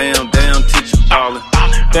ballin'. Damn, bitch, you ballin'.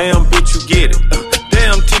 Damn, bitch, you get it.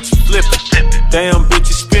 Damn, bitch, you flip it. Damn, bitch,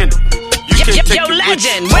 you spin it. You can't take Yo, it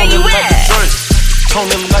legend, with where you like at? the drink.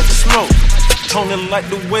 Tony like the smoke. Tony like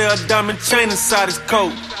the well diamond chain inside his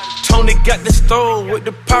coat. Tony got the stove with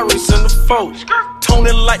the pirates and the folks.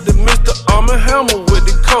 Tony like the Mr. Arm & Hammer with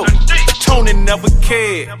the coat. Tony never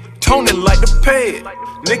cared. Tony like the pad.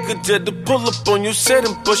 Nigga just to pull up on your set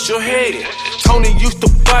and bust your head. Tony used to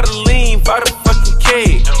buy the lean, buy the fucking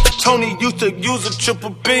keg. Tony used to use a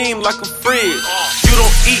triple beam like a fridge. You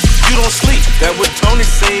don't eat, you don't sleep, that's what Tony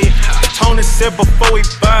said. Tony said before he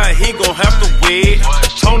buy, he gon' have to wed.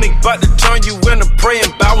 Tony bout to turn you into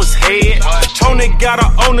praying bout his head. Tony gotta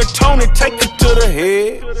own it, Tony take it to the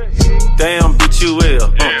head. Damn, bitch, you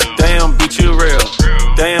ill. Damn, bitch, you real.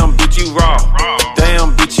 Damn, bitch, you raw.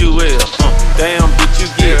 Damn, bitch, you ill. Damn, bitch, you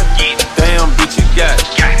get it. Damn, bitch, you got it.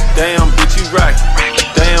 Damn, bitch, you rock it.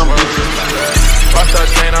 Damn, bitch, you rock it. Watch that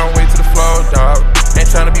chain on way to the floor, dog. Ain't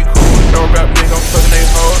tryna be cool, no rap nigga, I'm fucking they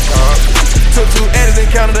hoes, dog. Took 2 edits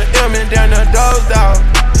and counted the M and down the doors, dog.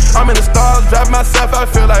 I'm in the stars, driving myself, I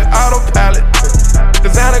feel like autopilot.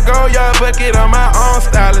 Designer go, y'all bucket on my own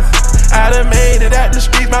stylist. I done made it out the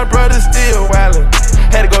streets, my brother still wildin'.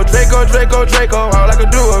 Had to go Draco, all I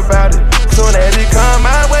could do about it. Soon as it come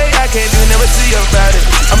my way, I can't do never see about it.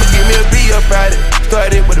 I'ma give me a B about it.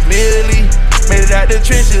 Started with a milli, made it out the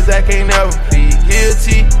trenches, I can't never plead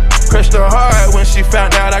guilty. Crushed her hard when she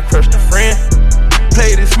found out I crushed a friend.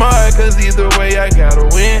 Played it smart, cause either way I gotta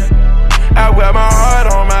win. I wear my heart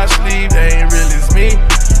on my sleeve, they ain't really me.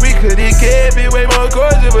 We could've kept it way more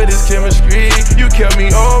gorgeous with this chemistry. You kept me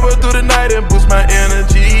over through the night and boost my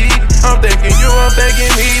energy. I'm thanking you, I'm thanking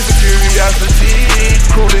me for curiosity.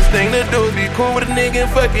 Coolest thing to do is be cool with a nigga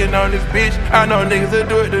and fucking on this bitch. I know niggas will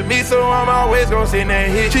do it to me, so I'm always gon' send that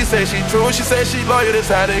hit. She said she true, she said she loyal, that's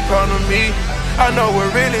how they call to me. I know what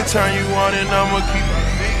really turn you on and I'ma keep it.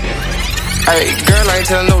 Hey, girl, I ain't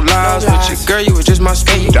tellin' no lies with you. Girl, you was just my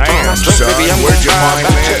speed. Damn, son, baby, I'm where'd gon' your ride mind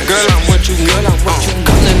with you. live? Girl, I'm what you need.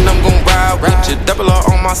 Cullin', I'm gon' ride with you. Double R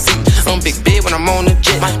on my seat. I'm big bed when I'm on the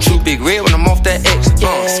jet. True big red when I'm off that X.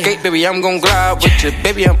 Skate, baby, I'm gon' glide with you.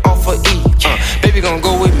 Baby, I'm off for E. Baby, gon'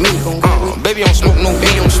 go with me. Baby, don't smoke no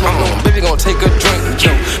weed. Baby, gon' take a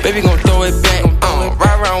drink. Baby, gon' throw it back.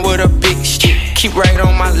 Ride around with a big shit. Keep right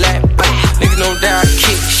on my lap. Niggas know that I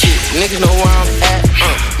kick shit. Niggas know where I'm at.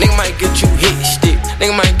 Nigga might get you hit stick.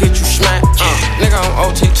 Nigga might get you smacked. Nigga on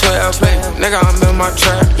OT12 play. Nigga I'm in my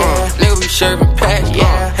trap. Nigga we serving pack.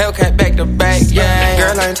 Hellcat back to back.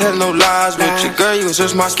 Girl I ain't tellin' no lies with you. Girl you was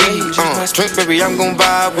just my speed. Drink baby I'm gon'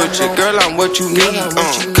 vibe with you. Girl I'm what you need.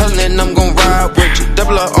 Cullin' I'm gon' ride with you.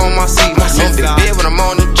 Double up on my seat. I'm big bed when I'm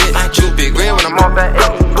on the jet. Too big red when I'm off that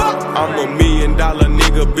I'm $1 million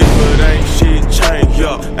nigga, bitch, but ain't shit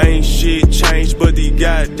changed, ain't shit changed, but these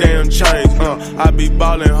goddamn chains, I be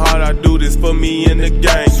ballin' hard, I do this for me in the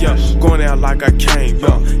game, going out like I came,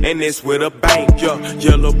 and it's with a bang,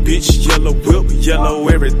 yellow bitch, yellow whip, yellow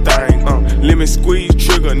everything, lemon squeeze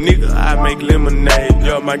trigger, nigga, I make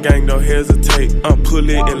lemonade, my gang don't hesitate, pull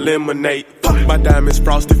it and lemonade, my diamonds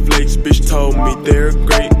frosted flakes, bitch told me they're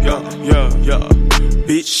great,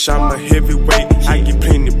 bitch, I'm a heavyweight, I get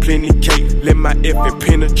plenty cake, let my effing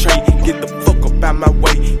penetrate, get the fuck up out my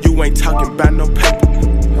way, you ain't talking about no paper,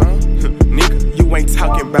 nigga, you ain't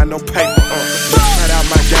talking about no paper, shout out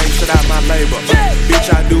my game, shut out my labor. Bitch,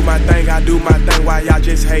 I do my thing, why y'all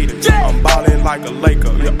just hating? I'm ballin' like a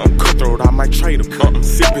Laker, yeah, I'm cutthroat, I might trade them. I'm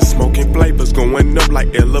sippin', smoking flavors, going up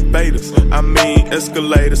like elevators. I mean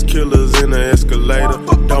escalators, killers in the escalator.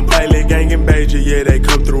 Don't play like gang and Beja, yeah, they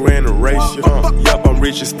come through and erase you. Yup, I'm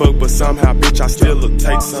rich as fuck, but somehow, bitch, I still'll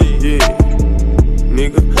take some, yeah.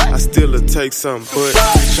 Nigga, I still'll take some, but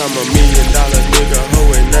bitch, I'm $1 million nigga, ho,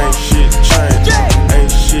 and ain't shit changed.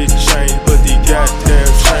 Ain't shit changed, but the goddamn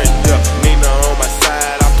change. Yup, Nina on my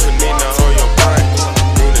side, I put Nina on your brain.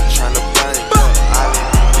 Nina tryna bang.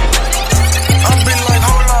 I be like,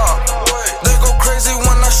 hold up, they go crazy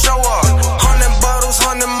when I show up. 100 bottles,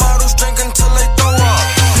 100 models, drinking till they throw up.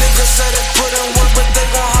 Niggas say they put in work, but they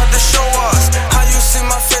gon' have to show us. How you see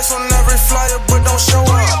my face on every flyer, but don't show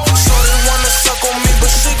up. So they wanna suck on me, but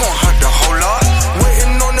she gon' have to hold up.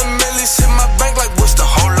 Waiting on the millies, hit my bank like what's the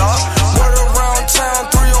hold up? Word around town,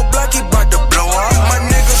 3-0 Blackie bout to blow up. My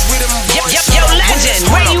niggas, we them boys. Yo, legend,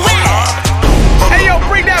 where you at? Hey, yo,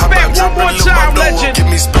 bring that back one more time, legend. Give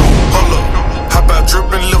me spoon, hold up. How about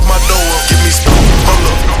drippin', lift my door up? Give me spoon, hold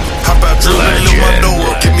up. How about drippin', lift my door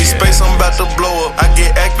up? Give me space, I'm about to blow up. I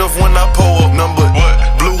get active when I pull up. Number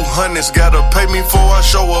blue hundreds, gotta pay me before I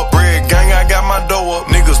show up. Red gang, I got my dough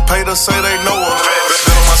up. Niggas pay to say they know up.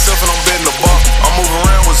 Bet on myself and I'm betting the bar. I'm moving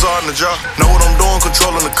around with Zard in the jar. Know what I'm doing,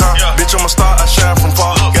 controlling the car. Bitch, I'm a star, I shine from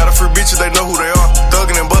far. Got a free bitches, they know who they are.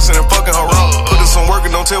 Thuggin' and bustin' and fucking her raw. Put in some work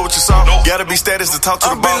and don't tell what you saw. Gotta be status to talk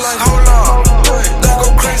to the boss. I be like, hold up, they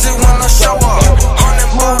go crazy when I show up.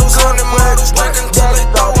 100 bottles, 100 models, drinking till they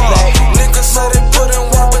throw up. Niggas say they put in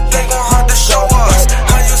work, but they gon' have to show us.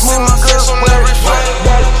 How you see my face on every flag?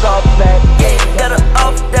 That's off that, gotta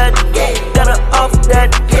off that, gotta off that,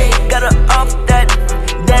 gotta off that.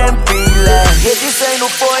 Damn feeling. Yeah, this ain't no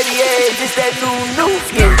 48, this that new.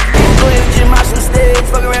 Yeah, go ahead and Jim Mosh on the stage,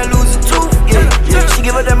 fuck around, lose a tooth. Yeah, she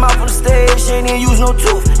give her that mouth on the stage, she ain't even use no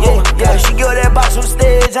tooth. Yeah, she give her that box on the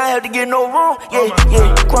stage, I ain't have to get no room. Yeah,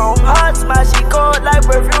 chrome hearts, my she cold like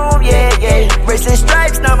perfume. Yeah, bracelet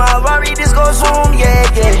stripes, now my Rari, this goes home.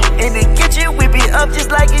 Yeah, in the kitchen, we be up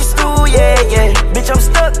just like it's stew. Yeah, bitch, I'm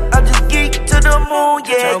stuck, I'm just geek to the moon.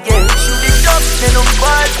 Yeah, shoot it up, then them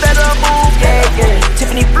boys better move. Yeah,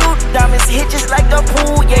 Tiffany blue diamonds hit just like a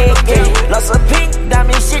pool. Yeah, lost a pink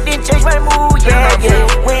diamond, shit didn't change my mood.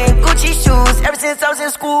 Yeah, wearing Gucci shoes ever since I was in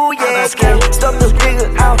school. Yeah, stuff the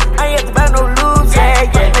nigga out, I ain't have to buy no lubes. Yeah,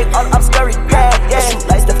 make all the ups scurry. Yeah, shoot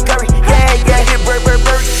like Steph Curry. Yeah, get bird.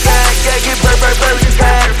 Yeah, get bird.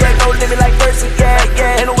 Yeah, no limit like Percy.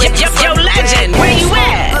 Yeah, no way. Yo, legend, where you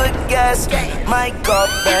at? Good gas, mic off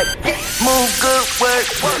that. Move good work,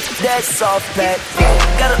 that's off that.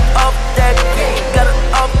 Gotta off that, gotta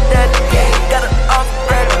off that, gotta off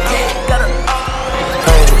that, gotta off.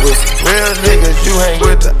 Hang with real niggas, you hang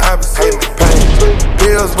with the opposite. Pain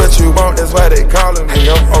bills, what you want, that's why they calling me.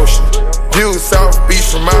 I'm Ocean. View South Beach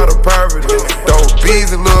from out of poverty. Dope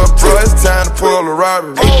bees and little bro, it's time to pull a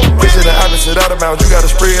robbery. Bitch in the opposite out of bounds, you gotta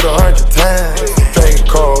spray it 100 times. Drink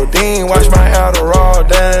codeine, watch my Adderall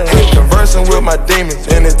down. Conversing with my demons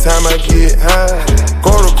anytime I get high.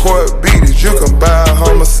 Go to court, beat it, you can buy a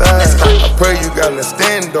homicide. I pray you got an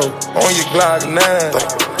stand on your Glock 9.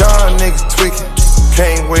 Y'all niggas tweaking.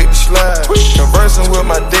 Can't wait to slide. Conversing with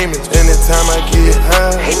my demons anytime I get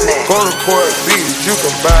high. Go to court, beat it, you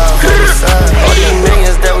can buy a homicide. All these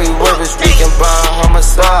millions that we worth is we can buy a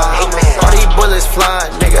homicide. All these bullets flying,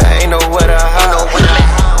 nigga, ain't nowhere to hide.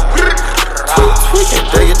 Tweaking,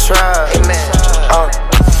 do you try? Tell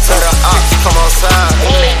the ops, come outside.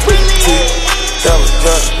 Tell a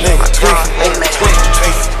young nigga tweaking.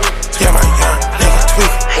 Yeah, my young nigga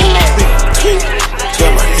tweaking. Yeah,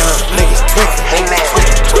 my young niggas tweaking.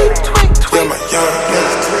 Yeah, my young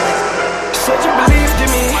niggas tweaking. Said you believed in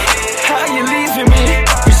me, how you leaving me?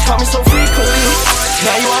 You taught me so frequently,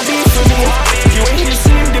 now you want beef for me. You ain't who you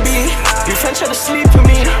seem to be, your friends try to sleep with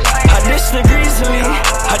me. I disagree easily,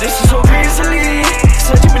 I disagree so easily.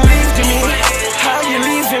 Said you believed in me, how you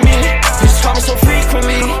leaving me? You taught me so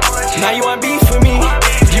frequently, now you want beef for me.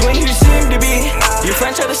 You ain't who you seem to be, your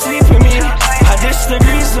friends try to sleep with me. I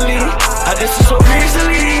disagree easily, I disagree so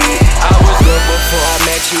easily. I was good before I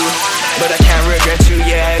met you, but I can't regret you,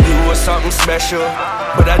 yeah, you was something special.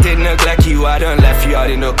 But I didn't neglect you, I done left you out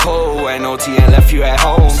in the cold. Went OT and left you at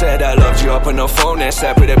home. Said I loved you up on the phone and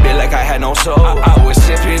separate a bit like I had no soul. I was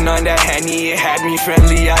sipping on that Henny, it had me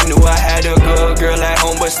friendly. I knew I had a good girl at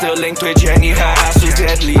home, but still linked with Jenny, her ass was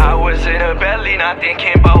deadly. I was in her belly, not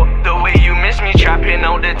thinking about the way you miss me. Trapping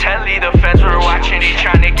on the telly, the feds were watching, they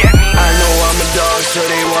trying to get me. I know I'm a dog, so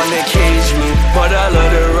they wanna cage me, but I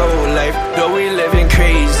love the road life, though we living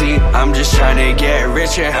crazy. I I'm just trying to get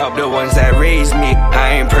rich and help the ones that raised me.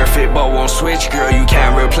 I ain't perfect but won't switch, girl, you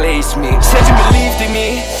can't replace me. Said you believed in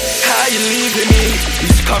me, how you leaving me?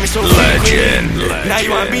 Used to call me so Legend. Now you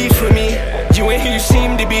want beef with me, you ain't who you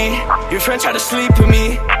seem to be. Your friend tried to sleep with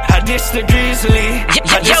me, I disagree easily.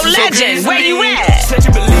 Yo, Legend, where you at? Said you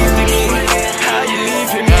believed in me, how you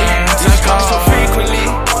leaving me? Used to call me so frequently,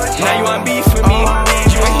 now you want beef with me.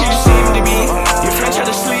 You ain't who you seem to be. Your friend tried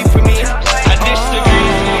to sleep with me, I disagree.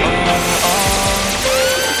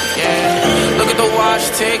 Look at the watch,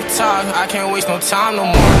 tick-tock, I can't waste no time no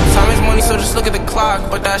more. Time is money, so just look at the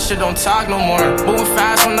clock, but that shit don't talk no more. Moving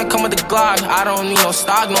fast when I come with the Glock, I don't need no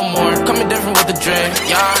stock no more. Coming different with the drip,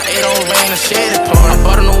 yeah, it don't rain, the shit is pouring.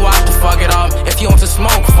 But I know watch to fuck it up. If you want to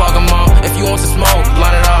smoke, fuck him up. If you want to smoke,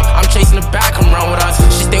 blunt it up. I'm chasing the back, come run with us.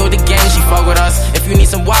 She stay with the gang, she fuck with us. If you need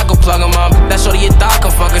some wine, go plug him up. That shorty your dog,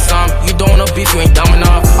 come fuck it some. You don't know beef, you ain't dumb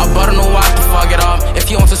enough. But I know watch to fuck it up.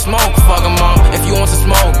 If you want to smoke, fuck him up. If you want to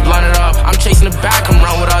smoke, blunt it up. I'm chasing the back, come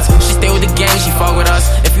run with us. She stay with the gang, she fuck with us.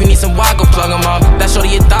 If you need some wine, go plug him up. That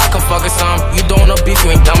shorty your dog, come fuck it some. You don't know beef,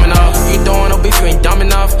 you ain't dumb enough. You don't know beef, you ain't dumb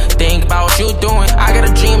enough. Think about what you doing. I got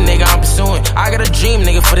a dream, nigga, I'm pursuing. I got a dream,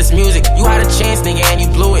 nigga, for this music. You had a chance, nigga, and you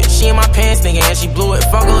blew it. She in my pants, nigga, and she blew it.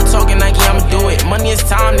 Fuck her talking Nike, I'ma do it. Money is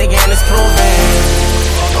time, nigga, and it's proven.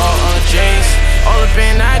 Jace, all up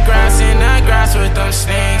in that grass with them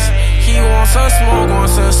snakes. He wants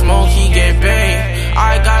some smoke, he get paid.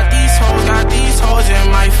 I got these hoes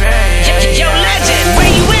in my face. Yo, Legend,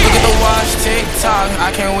 where you at? Look at the watch, tick-tock,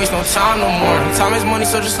 I can't waste no time no more. Time is money,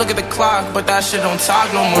 so just look at the clock, but that shit don't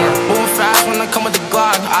talk no more. Moving fast when I come with the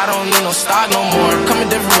Glock, I don't need no stock no more. Coming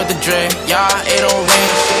different with the drip, yeah, it don't rain.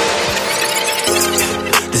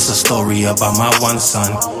 This a story about my one son,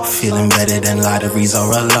 feeling better than lotteries or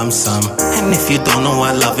a lump sum. And if you don't know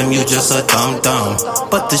I love him, you just a dumb.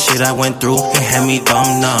 But the shit I went through, it had me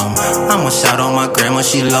numb. I'ma shout on my grandma,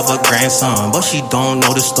 she love her grandson, but she don't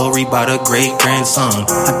know the story about her great-grandson.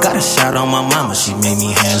 I got a shout on my mama, she made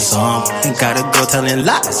me handsome. And got a girl telling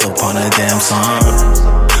lies upon her damn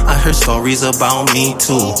son. I heard stories about me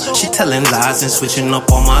too. She telling lies and switching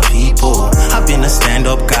up on my people. I've been a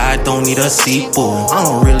stand-up guy, don't need a sequel. I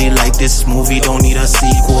don't really like this movie, don't need a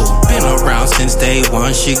sequel. Been around since day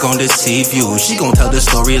one, she gon' deceive you. She gon' tell the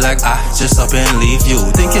story like I just up and leave you.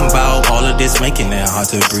 Thinking about all of this, making it hard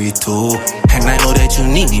to breathe too. And I know that you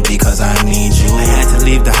need me because I need you. I had to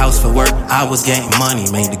leave the house for work, I was getting money.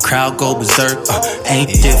 Made the crowd go berserk,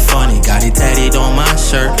 ain't it funny? Got it tatted on my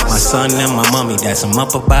shirt. My son and my mommy, that's some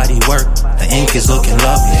upper body work. The ink is looking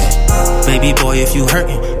lovely. Baby boy, if you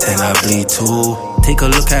hurtin', then I bleed too. Take a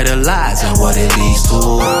look at her lies and what it leads to.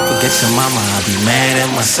 Forget your mama, I'll be mad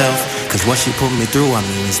at myself. Cause what she put me through, I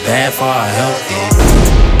mean, it's bad for our health,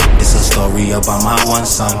 yeah. It's a story about my one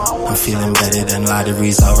son. I'm feeling better than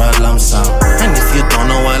lotteries or a lump sum. And if you don't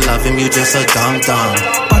know I love him, you just a dumb.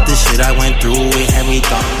 But the shit I went through, it had me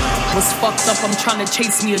dumb. Was fucked up, I'm trying to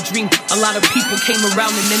chase me a dream. A lot of people came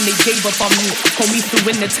around and then they gave up on me. Homie threw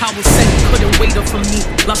in the towel, said he couldn't wait up for me.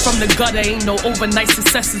 Like from the gutter, ain't no overnight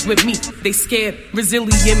successes with me. They scared,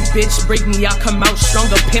 resilient bitch, break me, I come out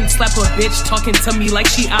stronger. Pimp slap a bitch, talking to me like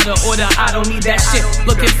she out of order. I don't need that shit,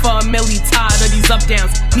 looking for a milli, tired of these up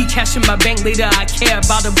downs. Me cashing my bank later, I care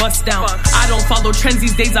about a bust down. I don't follow trends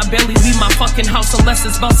these days, I barely leave my fucking house unless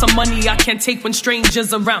it's about some money I can't take when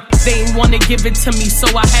strangers around. They ain't wanna give it to me, so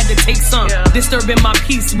I had to take some. Disturbing my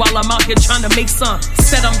peace while I'm out here trying to make some.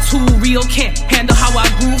 Said I'm too real, can't handle how I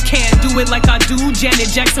groove. Can't do it like I do Janet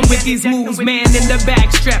Jackson with these moves. Man in the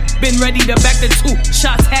back strap, been ready to back the 2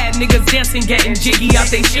 shots. Had niggas dancing, getting jiggy out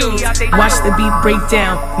they shoes. Watch the beat break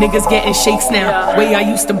down, niggas getting shakes now. Way I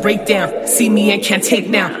used to break down, see me and can't take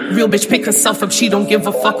now. Real bitch pick herself up, she don't give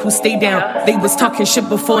a fuck who stay down. They was talking shit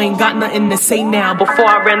before, ain't got nothing to say now. Before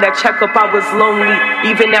I ran that checkup, I was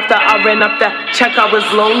lonely. Even after I ran up that check, I was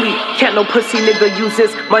lonely. Can't no pussy nigga use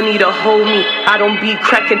his money to hold me. I don't be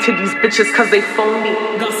cracking to these bitches cause they phone me.